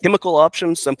 chemical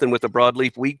options, something with a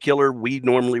broadleaf weed killer. We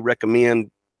normally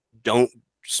recommend don't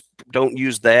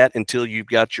use that until you've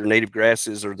got your native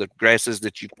grasses or the grasses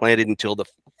that you've planted until the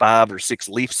 5 or 6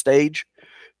 leaf stage,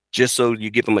 just so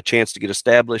you give them a chance to get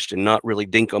established and not really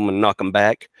dink them and knock them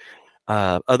back.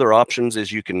 Other options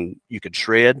is you could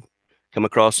come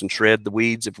across and shred the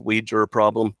weeds if weeds are a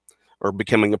problem or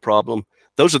becoming a problem.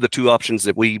 Those are the 2 options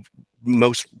that we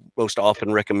most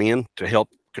often recommend to help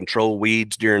control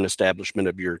weeds during establishment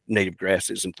of your native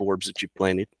grasses and forbs that you've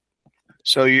planted.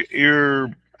 So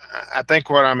I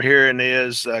think what I'm hearing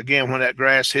is, again, when that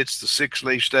grass hits the 6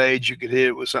 leaf stage, you could hit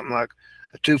it with something like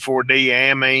a 2,4-D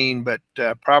amine, but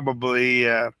probably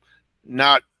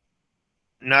not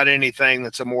anything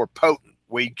that's a more potent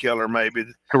weed killer, maybe.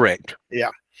 Correct.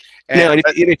 Yeah. Now,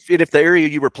 if the area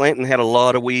you were planting had a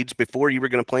lot of weeds before you were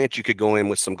going to plant, you could go in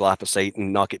with some glyphosate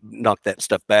and knock that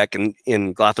stuff back. And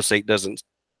glyphosate doesn't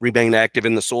remain active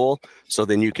in the soil, so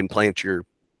then you can plant your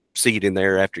seed in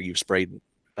there after you've sprayed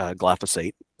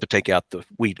glyphosate to take out the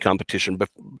weed competition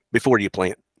before you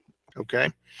plant.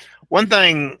 Okay. One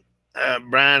thing,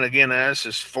 Brian, again, this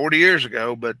is 40 years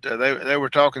ago, but they were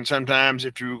talking sometimes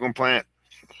if you were going to plant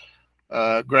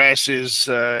grasses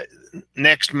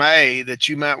next May, that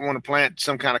you might want to plant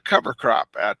some kind of cover crop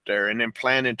out there and then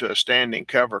plant into a standing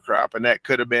cover crop. And that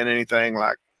could have been anything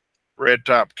like red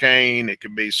top cane. It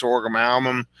could be sorghum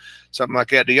almond, something like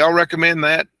that. Do y'all recommend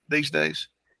that these days?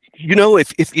 You know, if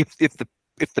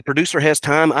the producer has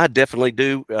time, I definitely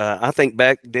do. I think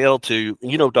back, Dale, to,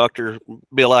 you know, Dr.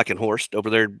 Bill Eichenhorst over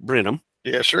there at Brenham.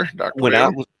 Yes, sir. Dr. When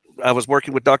Bill. I was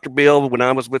working with Dr. Bill when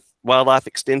I was with Wildlife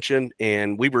Extension,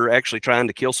 and we were actually trying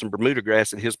to kill some Bermuda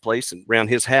grass at his place and around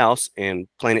his house and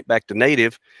plant it back to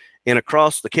native. And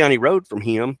across the county road from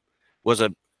him was I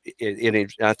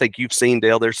think you've seen,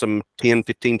 Dale, there's some 10,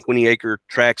 15, 20 acre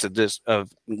tracts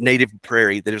of native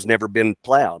prairie that has never been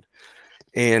plowed.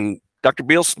 And Dr.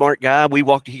 Bill's smart guy.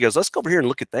 He goes, let's go over here and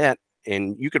look at that.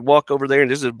 And you could walk over there, and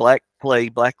this is black clay,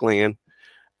 black land.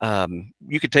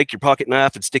 You could take your pocket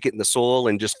knife and stick it in the soil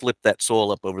and just flip that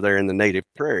soil up over there in the native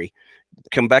prairie.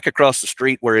 Come back across the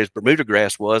street where his Bermuda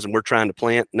grass was, and we're trying to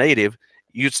plant native.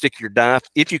 You'd stick your knife.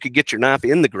 If you could get your knife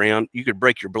in the ground, you could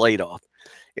break your blade off.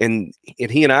 And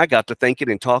he and I got to thinking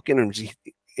and talking,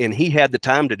 and he had the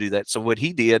time to do that. So what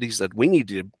he did, he said, we need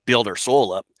to build our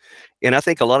soil up. And I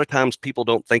think a lot of times people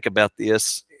don't think about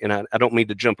this, and I don't mean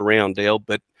to jump around, Dale,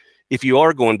 but if you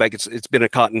are going back, it's been a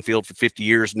cotton field for 50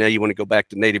 years. Now you want to go back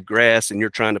to native grass, and you're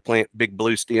trying to plant big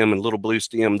blue stem and little blue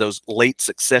stem, those late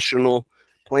successional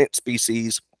plant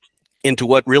species, into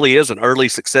what really is an early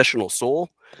successional soil.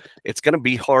 It's going to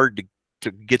be hard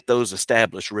to get those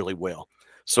established really well.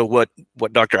 So what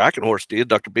Dr. Eichenhorst did,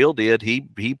 Dr. Bill did, he'd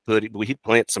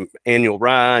plant some annual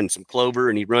rye and some clover,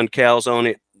 and he'd run cows on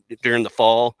it during the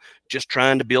fall, just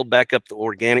trying to build back up the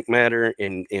organic matter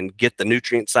and get the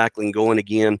nutrient cycling going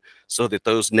again, so that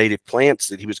those native plants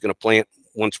that he was going to plant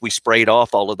once we sprayed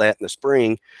off all of that in the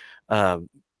spring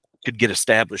could get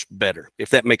established better, if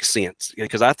that makes sense.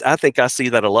 Because I think I see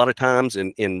that a lot of times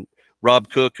in Rob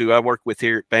Cook, who I work with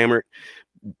here at Bamert.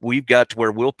 We've got to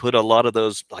where we'll put a lot of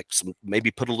those, maybe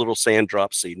put a little sand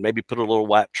drop seed, maybe put a little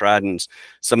white tridents,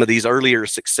 some of these earlier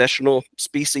successional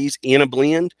species in a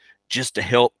blend, just to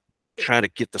help try to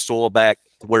get the soil back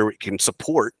where it can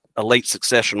support a late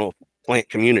successional plant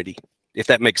community, if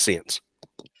that makes sense.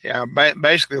 Yeah,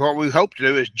 basically what we hope to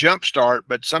do is jumpstart,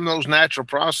 but some of those natural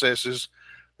processes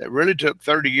that really took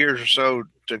 30 years or so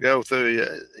to go through,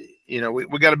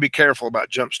 we got to be careful about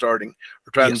jumpstarting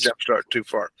or trying to jumpstart too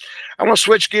far. I want to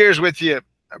switch gears with you,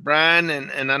 Brian,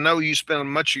 and I know you spent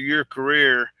much of your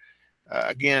career,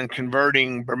 again,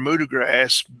 converting Bermuda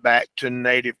grass back to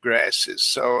native grasses.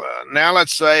 So now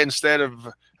let's say instead of,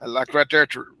 like right there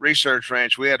at the Research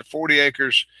Ranch, we had 40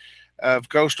 acres of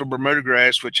coastal Bermuda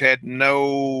grass, which had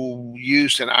no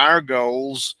use in our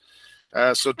goals.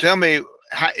 So tell me,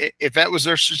 if that was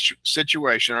their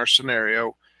situation or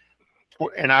scenario,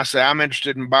 and I say I'm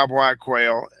interested in bobwhite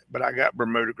quail, but I got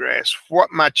Bermuda grass, what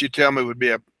might you tell me would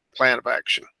be a plan of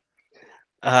action?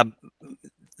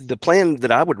 The plan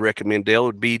that I would recommend, Dale,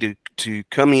 would be to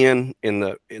come in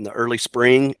the early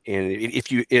spring, and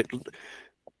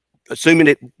assuming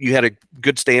that you had a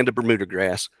good stand of Bermuda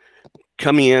grass,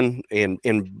 come in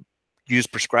and use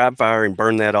prescribed fire and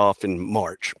burn that off in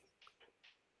March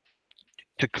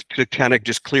to kind of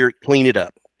just clean it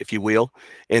up, if you will.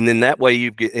 And then that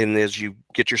way as you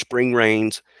get your spring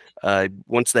rains,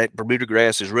 once that Bermuda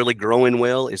grass is really growing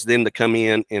well, is then to come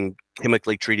in and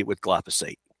chemically treat it with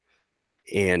glyphosate.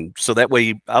 And so that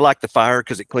way, I like the fire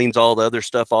because it cleans all the other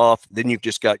stuff off. Then you've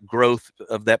just got growth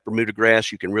of that Bermuda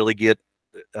grass. You can really get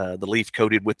the leaf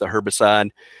coated with the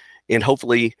herbicide. And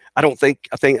hopefully, I think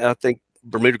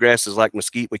Bermuda grass is like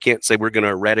mesquite. We can't say we're going to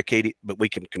eradicate it, but we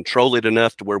can control it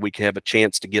enough to where we can have a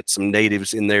chance to get some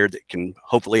natives in there that can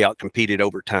hopefully outcompete it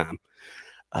over time.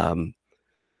 And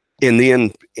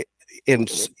then, and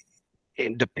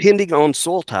depending on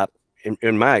soil type,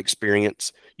 in my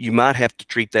experience, you might have to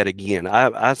treat that again.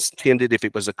 I tended, if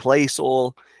it was a clay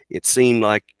soil, it seemed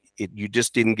like you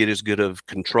just didn't get as good of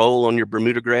control on your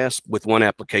Bermuda grass with one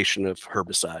application of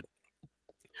herbicide.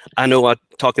 I know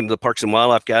talking to the Parks and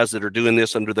Wildlife guys that are doing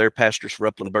this under their Pastures for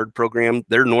Upland Bird program,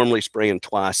 they're normally spraying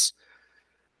twice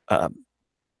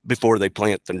before they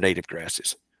plant their native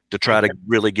grasses to try to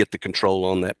really get the control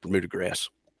on that Bermuda grass.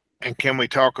 And can we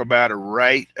talk about a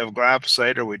rate of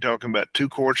glyphosate? Are we talking about 2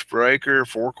 quarts per acre,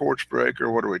 4 quarts per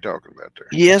acre? What are we talking about there?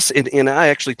 Yes, and I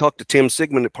actually talked to Tim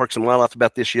Sigmund at Parks and Wildlife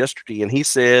about this yesterday, and he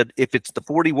said if it's the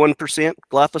 41%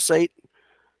 glyphosate,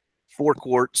 4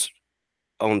 quarts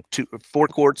on 4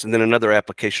 quarts, and then another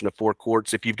application of 4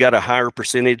 quarts. If you've got a higher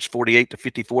percentage, 48 to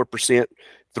 54%,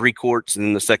 3 quarts, and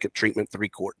then the second treatment, 3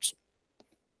 quarts.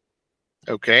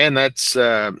 Okay, and that's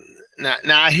now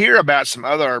I hear about some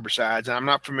other herbicides, and I'm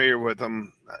not familiar with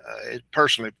them,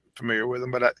 personally familiar with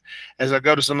them, but as I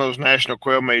go to some of those national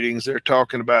quail meetings, they're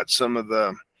talking about some of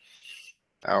the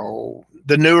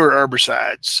newer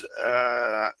herbicides.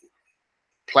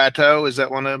 Plateau, is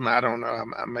that one of them? I don't know.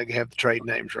 I may have the trade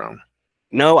names wrong.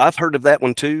 No, I've heard of that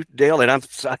one too, Dale,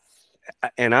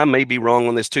 and I may be wrong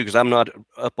on this too, because I'm not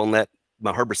up on that,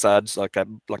 my herbicides like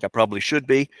I probably should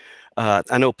be.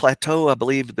 I know Plateau, I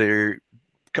believe they're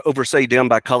over, say, down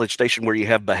by College Station where you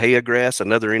have Bahia grass,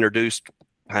 another introduced,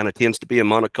 kind of tends to be a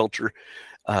monoculture.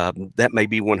 That may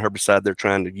be one herbicide they're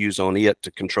trying to use on it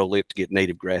to control it, to get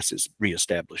native grasses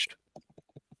reestablished.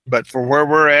 But for where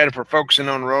we're at, if we're focusing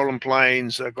on rolling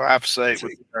plains, glyphosate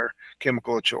would be our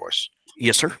chemical of choice.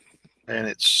 Yes, sir. And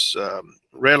it's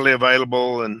readily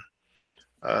available and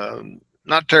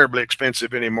not terribly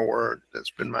expensive anymore.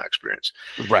 That's been my experience.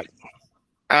 Right.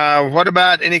 What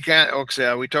about any kind?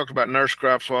 Okay, we talked about nurse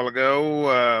crops a while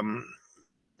ago,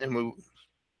 and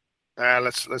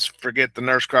let's forget the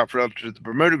nurse crop relative to the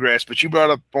Bermuda grass. But you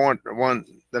brought up one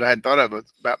that I hadn't thought of,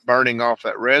 about burning off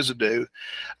that residue.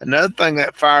 Another thing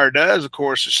that fire does, of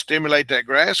course, is stimulate that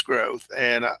grass growth.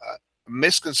 And a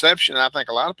misconception I think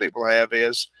a lot of people have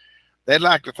is they'd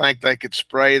like to think they could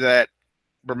spray that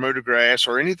Bermuda grass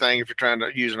or anything if you're trying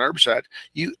to use an herbicide.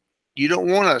 You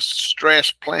don't want a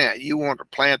stressed plant. You want a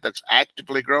plant that's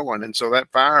actively growing. And so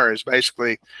that fire has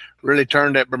basically really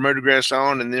turned that Bermuda grass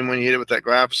on. And then when you hit it with that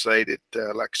glyphosate, it,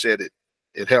 like I said,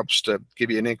 it helps to give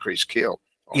you an increased kill.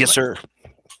 Yes, sir.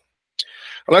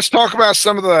 Let's talk about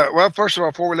some of the, well, first of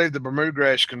all, before we leave the Bermuda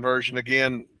grass conversion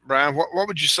again, Brian, what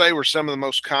would you say were some of the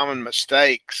most common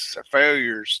mistakes or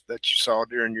failures that you saw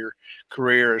during your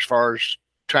career as far as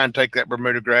trying to take that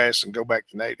Bermuda grass and go back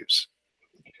to natives?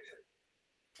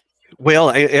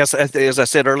 Well, as I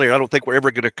said earlier, I don't think we're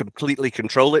ever going to completely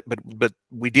control it, but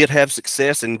we did have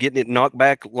success in getting it knocked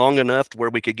back long enough to where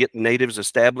we could get natives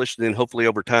established, and then hopefully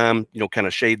over time, kind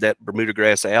of shade that Bermuda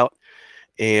grass out.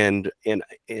 And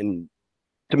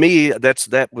to me,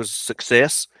 that was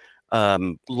success.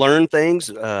 Learn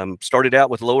things. Started out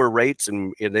with lower rates,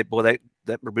 and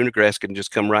that Bermuda grass can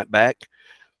just come right back.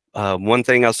 One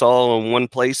thing I saw on one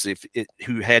place,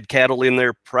 who had cattle in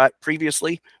there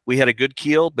previously, we had a good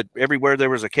kill, but everywhere there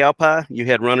was a cow pie, you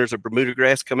had runners of Bermuda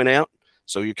grass coming out.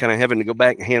 So you're kind of having to go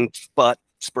back and hand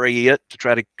spray it to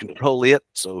try to control it.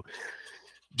 So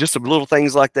just some little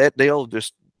things like that, Dale,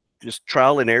 just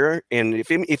trial and error. And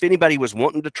if anybody was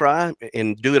wanting to try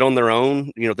and do it on their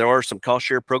own, there are some cost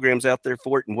share programs out there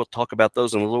for it, and we'll talk about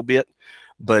those in a little bit.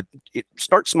 But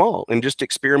start small and just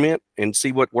experiment and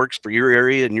see what works for your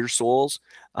area and your soils.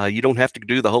 You don't have to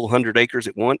do the whole 100 acres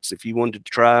at once. If you wanted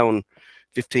to try on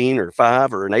 15 or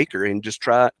 5 or an acre and just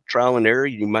trial and error,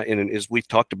 you might, and as we've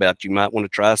talked about, you might want to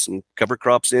try some cover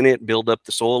crops in it, build up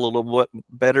the soil a little bit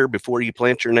better before you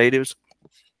plant your natives.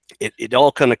 It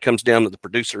all kind of comes down to the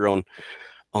producer on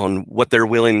what they're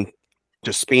willing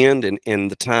to spend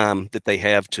and the time that they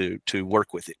have to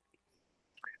work with it.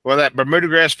 Well, that Bermuda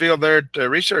grass field there at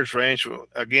Research Ranch,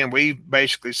 again, we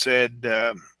basically said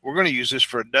we're going to use this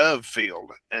for a dove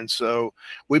field. And so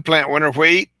we plant winter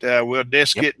wheat. We'll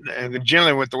disc it. And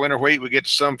generally with the winter wheat, we get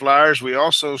sunflowers. We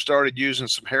also started using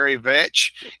some hairy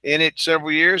vetch in it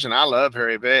several years. And I love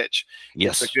hairy vetch.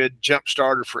 Yes. It's a good jump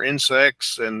starter for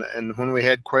insects. And when we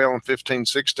had quail in 15,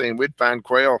 16, we'd find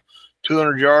quail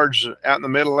 200 yards out in the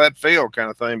middle of that field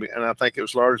kind of thing. And I think it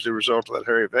was largely a result of that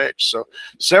hairy vetch. So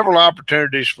several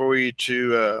opportunities for you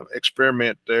to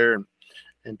experiment there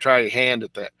and try your hand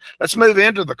at that. Let's move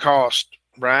into the cost,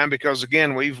 Brian, because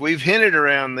again, we've hinted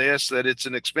around this, that it's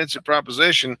an expensive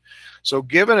proposition. So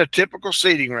given a typical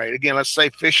seeding rate, again, let's say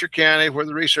Fisher County, where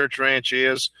the Research Ranch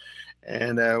is,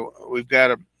 and we've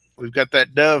got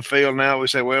that dove field now. We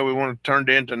say, well, we want to turn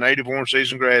it into native warm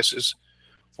season grasses.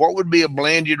 What would be a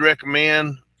blend you'd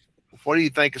recommend? What do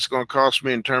you think it's going to cost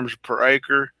me in terms of per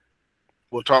acre?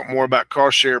 We'll talk more about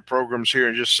cost share programs here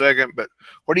in just a second, but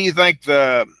what do you think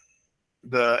the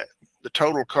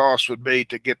total cost would be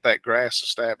to get that grass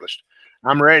established?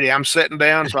 I'm ready. I'm sitting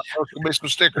down, so I know there'll be some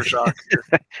sticker shock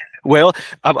here. Well,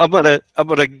 I'm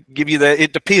gonna give you that.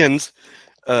 It depends.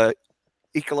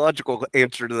 Ecological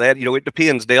answer to that. It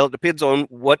depends, Dale. It depends on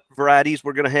what varieties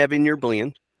we're going to have in your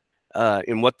blend.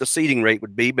 And what the seeding rate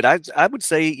would be, but I would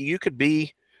say you could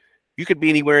be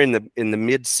anywhere in the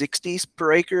mid 60s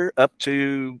per acre up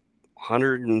to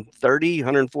 $130,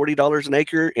 $140 an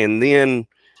acre, and then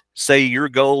say your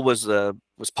goal was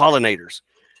pollinators,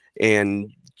 and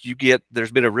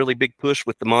there's been a really big push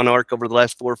with the monarch over the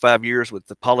last 4 or 5 years with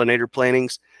the pollinator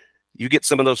plantings. You get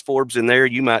some of those forbs in there,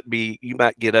 you might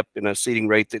get up in a seeding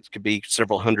rate that could be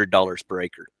several $100s per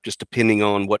acre, just depending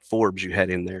on what forbs you had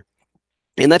in there.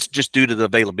 And that's just due to the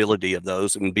availability of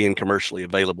those and being commercially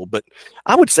available. But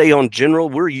I would say on general,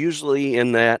 we're usually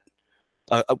in that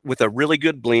with a really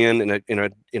good blend and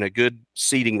in a good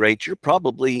seeding rate, you're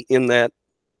probably in that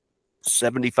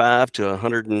 75 to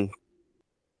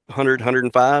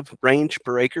 105 range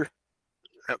per acre.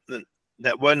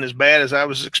 That wasn't as bad as I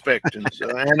was expecting. So,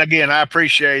 and again, I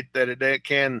appreciate that it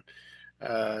can,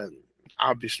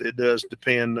 obviously it does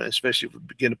depend, especially if we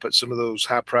begin to put some of those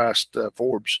high priced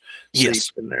forbs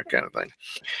seeds in there kind of thing.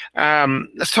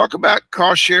 Let's talk about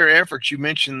cost share efforts. You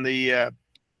mentioned the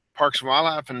Parks and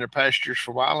Wildlife and their pastures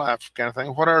for wildlife kind of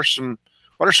thing. What are some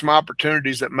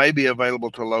opportunities that may be available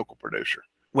to a local producer?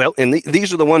 Well, and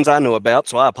these are the ones I know about,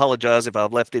 so I apologize if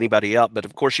I've left anybody out. But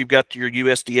of course, you've got your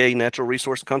USDA Natural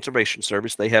Resource Conservation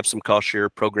Service. They have some cost share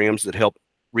programs that help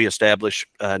reestablish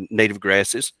native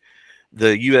grasses.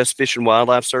 The U.S. Fish and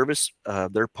Wildlife Service,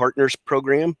 their partners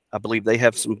program, I believe they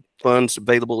have some funds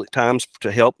available at times to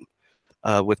help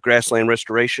with grassland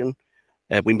restoration.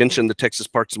 We mentioned the Texas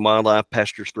Parks and Wildlife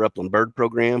Pastures for Upland Bird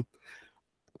program.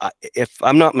 If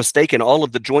I'm not mistaken, all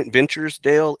of the joint ventures,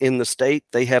 Dale, in the state,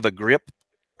 they have a GRIP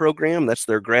program. That's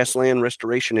their grassland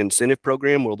restoration incentive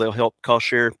program, where they'll help cost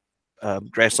share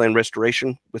grassland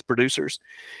restoration with producers.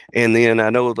 And then I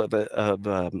know of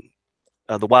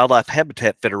the Wildlife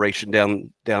Habitat Federation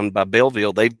down by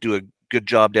Belleville. They do a good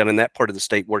job down in that part of the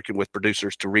state working with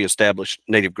producers to reestablish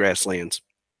native grasslands.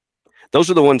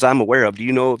 Those are the ones I'm aware of. Do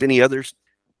you know of any others?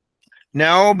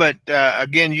 No, but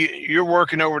again, you're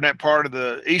working over in that part of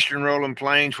the eastern rolling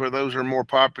plains where those are more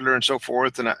popular and so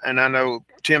forth. And I know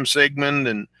Tim Sigmund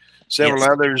and several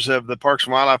others of the Parks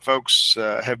and Wildlife folks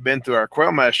have been through our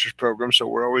Quail Masters program, so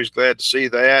we're always glad to see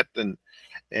that. And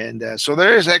so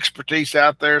there is expertise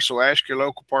out there. So ask your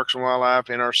local Parks and Wildlife,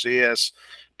 NRCS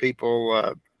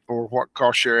people for what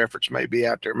cost share efforts may be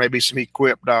out there. Maybe some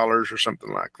equip dollars or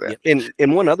something like that.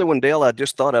 And one other one, Dale, I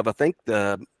just thought of. I think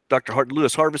Dr.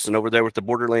 Lewis Harbison over there with the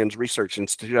Borderlands Research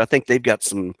Institute, I think they've got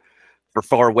some for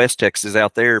far west Texas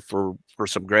out there for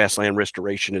some grassland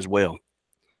restoration as well.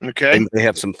 Okay. And they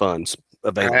have some funds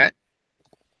available. All right.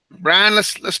 Brian,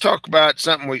 let's talk about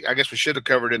something I guess we should have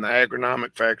covered in the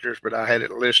agronomic factors, but I had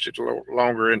it listed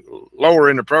lower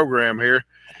in the program here.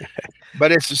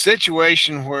 But it's a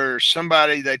situation where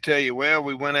they tell you, well,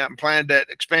 we went out and planted that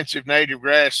expensive native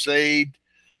grass seed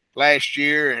last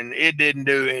year and it didn't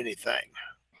do anything.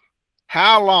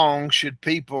 How long should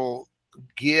people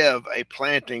give a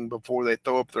planting before they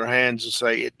throw up their hands and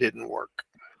say it didn't work?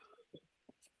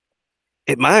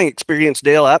 In my experience,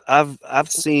 Dale, I've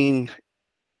seen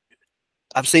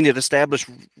it established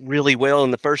really well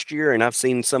in the first year, and I've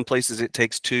seen some places it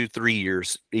takes 2-3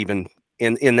 years even.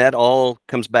 And that all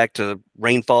comes back to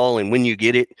rainfall and when you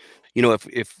get it. You know,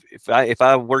 if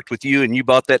I worked with you and you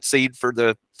bought that seed for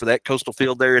that coastal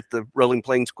field there at the Rolling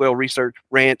Plains Quail Research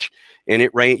Ranch, and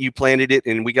it rained, you planted it,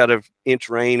 and we got an inch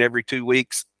rain every 2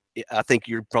 weeks, I think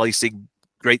you'd probably see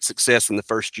great success in the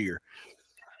first year.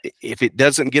 If it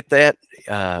doesn't get that,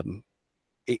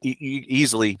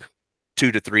 easily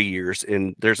 2 to 3 years.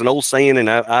 And there's an old saying, and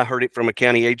I heard it from a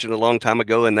county agent a long time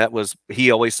ago, and that was,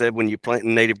 he always said, when you plant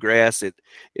native grass,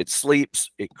 it sleeps,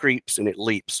 it creeps, and it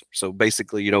leaps. So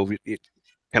basically, you know, it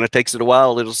kind of takes it a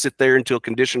while. It'll sit there until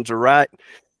conditions are right.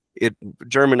 It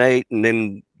germinate, and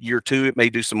then year 2, it may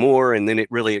do some more, and then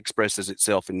it really expresses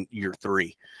itself in year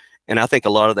 3. And I think a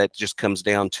lot of that just comes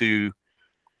down to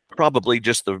probably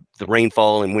just the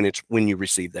rainfall and when you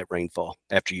receive that rainfall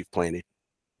after you've planted.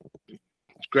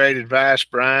 Great advice,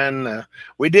 Brian.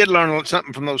 We did learn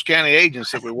something from those county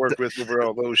agents that we worked with over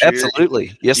all those years.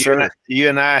 Absolutely. Yes, sir. You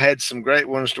and I had some great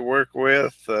ones to work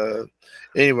with.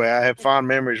 Anyway, I have fond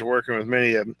memories of working with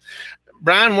many of them.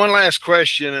 Brian, one last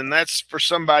question, and that's for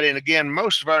somebody. And again,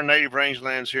 most of our native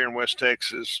rangelands here in West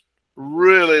Texas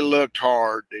really looked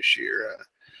hard this year.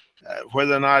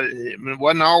 Whether or not it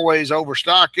wasn't always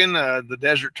overstocking, the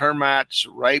desert termites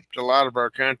raped a lot of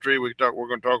our country. We're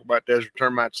going to talk about desert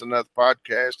termites in another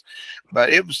podcast,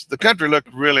 but the country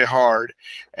looked really hard.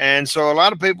 And so a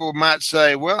lot of people might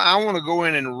say, well, I want to go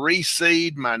in and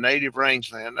reseed my native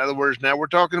rangeland. In other words, now we're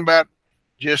talking about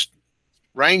just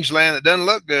rangeland that doesn't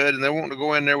look good, and they want to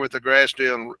go in there with the grass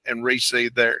deal and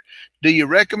reseed there. Do you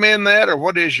recommend that, or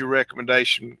what is your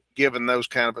recommendation given those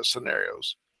kind of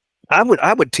scenarios? I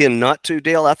would tend not to,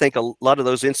 Dale. I think a lot of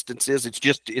those instances, it's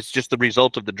just the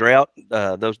result of the drought.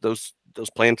 Those those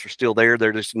plants are still there.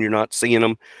 They're just, you're not seeing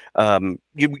them.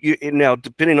 Now,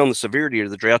 depending on the severity of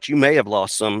the drought, you may have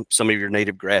lost some of your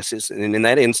native grasses. And in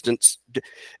that instance,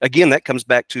 again, that comes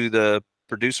back to the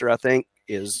producer, I think,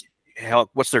 is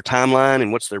what's their timeline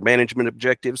and what's their management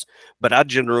objectives. But I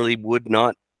generally would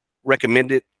not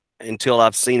recommend it until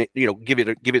I've seen it, give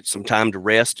it some time to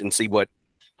rest and see what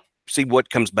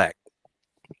comes back.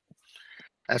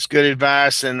 That's good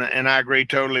advice, and I agree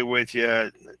totally with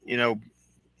you.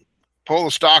 Pull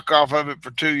the stock off of it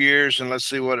for 2 years and let's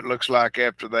see what it looks like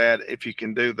after that, if you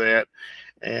can do that.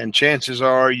 And chances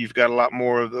are you've got a lot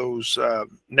more of those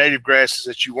native grasses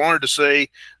that you wanted to see.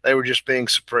 They were just being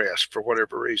suppressed for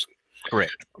whatever reason.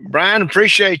 Correct. Brian,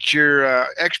 appreciate your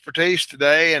expertise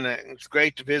today, and it's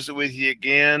great to visit with you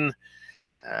again.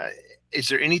 Is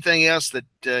there anything else that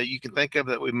you can think of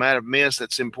that we might have missed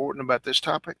that's important about this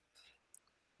topic?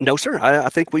 No, sir. I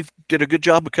think we've did a good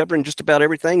job of covering just about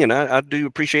everything, and I do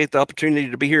appreciate the opportunity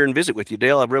to be here and visit with you,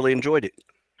 Dale. I've really enjoyed it.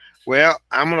 Well,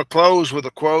 I'm going to close with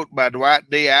a quote by Dwight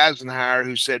D. Eisenhower,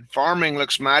 who said, "Farming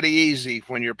looks mighty easy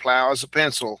when your plow is a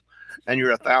pencil and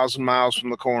you're 1,000 miles from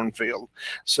the cornfield."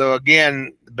 So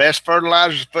again, the best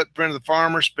fertilizer is the footprint of the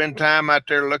farmer. Spend time out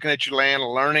there looking at your land,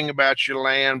 learning about your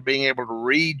land, being able to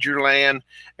read your land,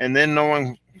 and then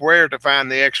knowing where to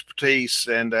find the expertise.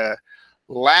 And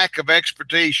lack of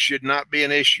expertise should not be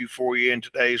an issue for you in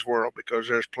today's world, because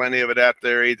there's plenty of it out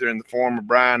there, either in the form of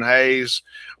Brian Hayes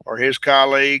or his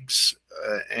colleagues.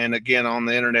 And again, on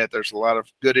the internet, there's a lot of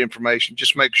good information.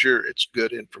 Just make sure it's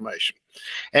good information.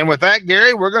 And with that,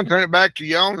 Gary, we're going to turn it back to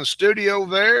y'all in the studio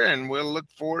there, and we'll look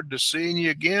forward to seeing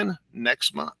you again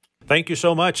next month. Thank you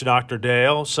so much, Dr.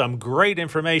 Dale. Some great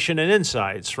information and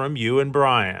insights from you and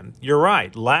Brian. You're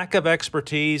right, lack of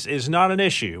expertise is not an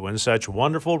issue when such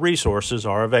wonderful resources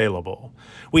are available.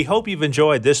 We hope you've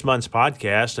enjoyed this month's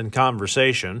podcast and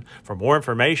conversation. For more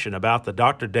information about the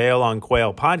Dr. Dale on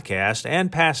Quail podcast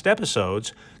and past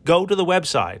episodes, go to the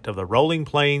website of the Rolling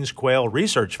Plains Quail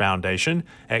Research Foundation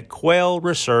at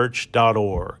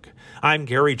quailresearch.org. I'm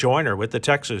Gary Joyner with the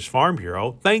Texas Farm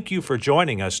Bureau. Thank you for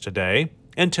joining us today.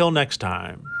 Until next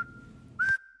time.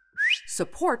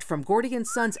 Support from Gordy &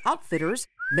 Sons Outfitters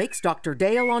makes Dr.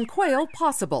 Dale on Quail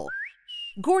possible.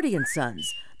 Gordy & Sons,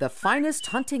 the finest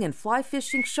hunting and fly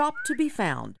fishing shop to be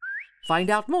found. Find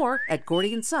out more at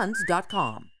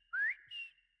gordyandsons.com.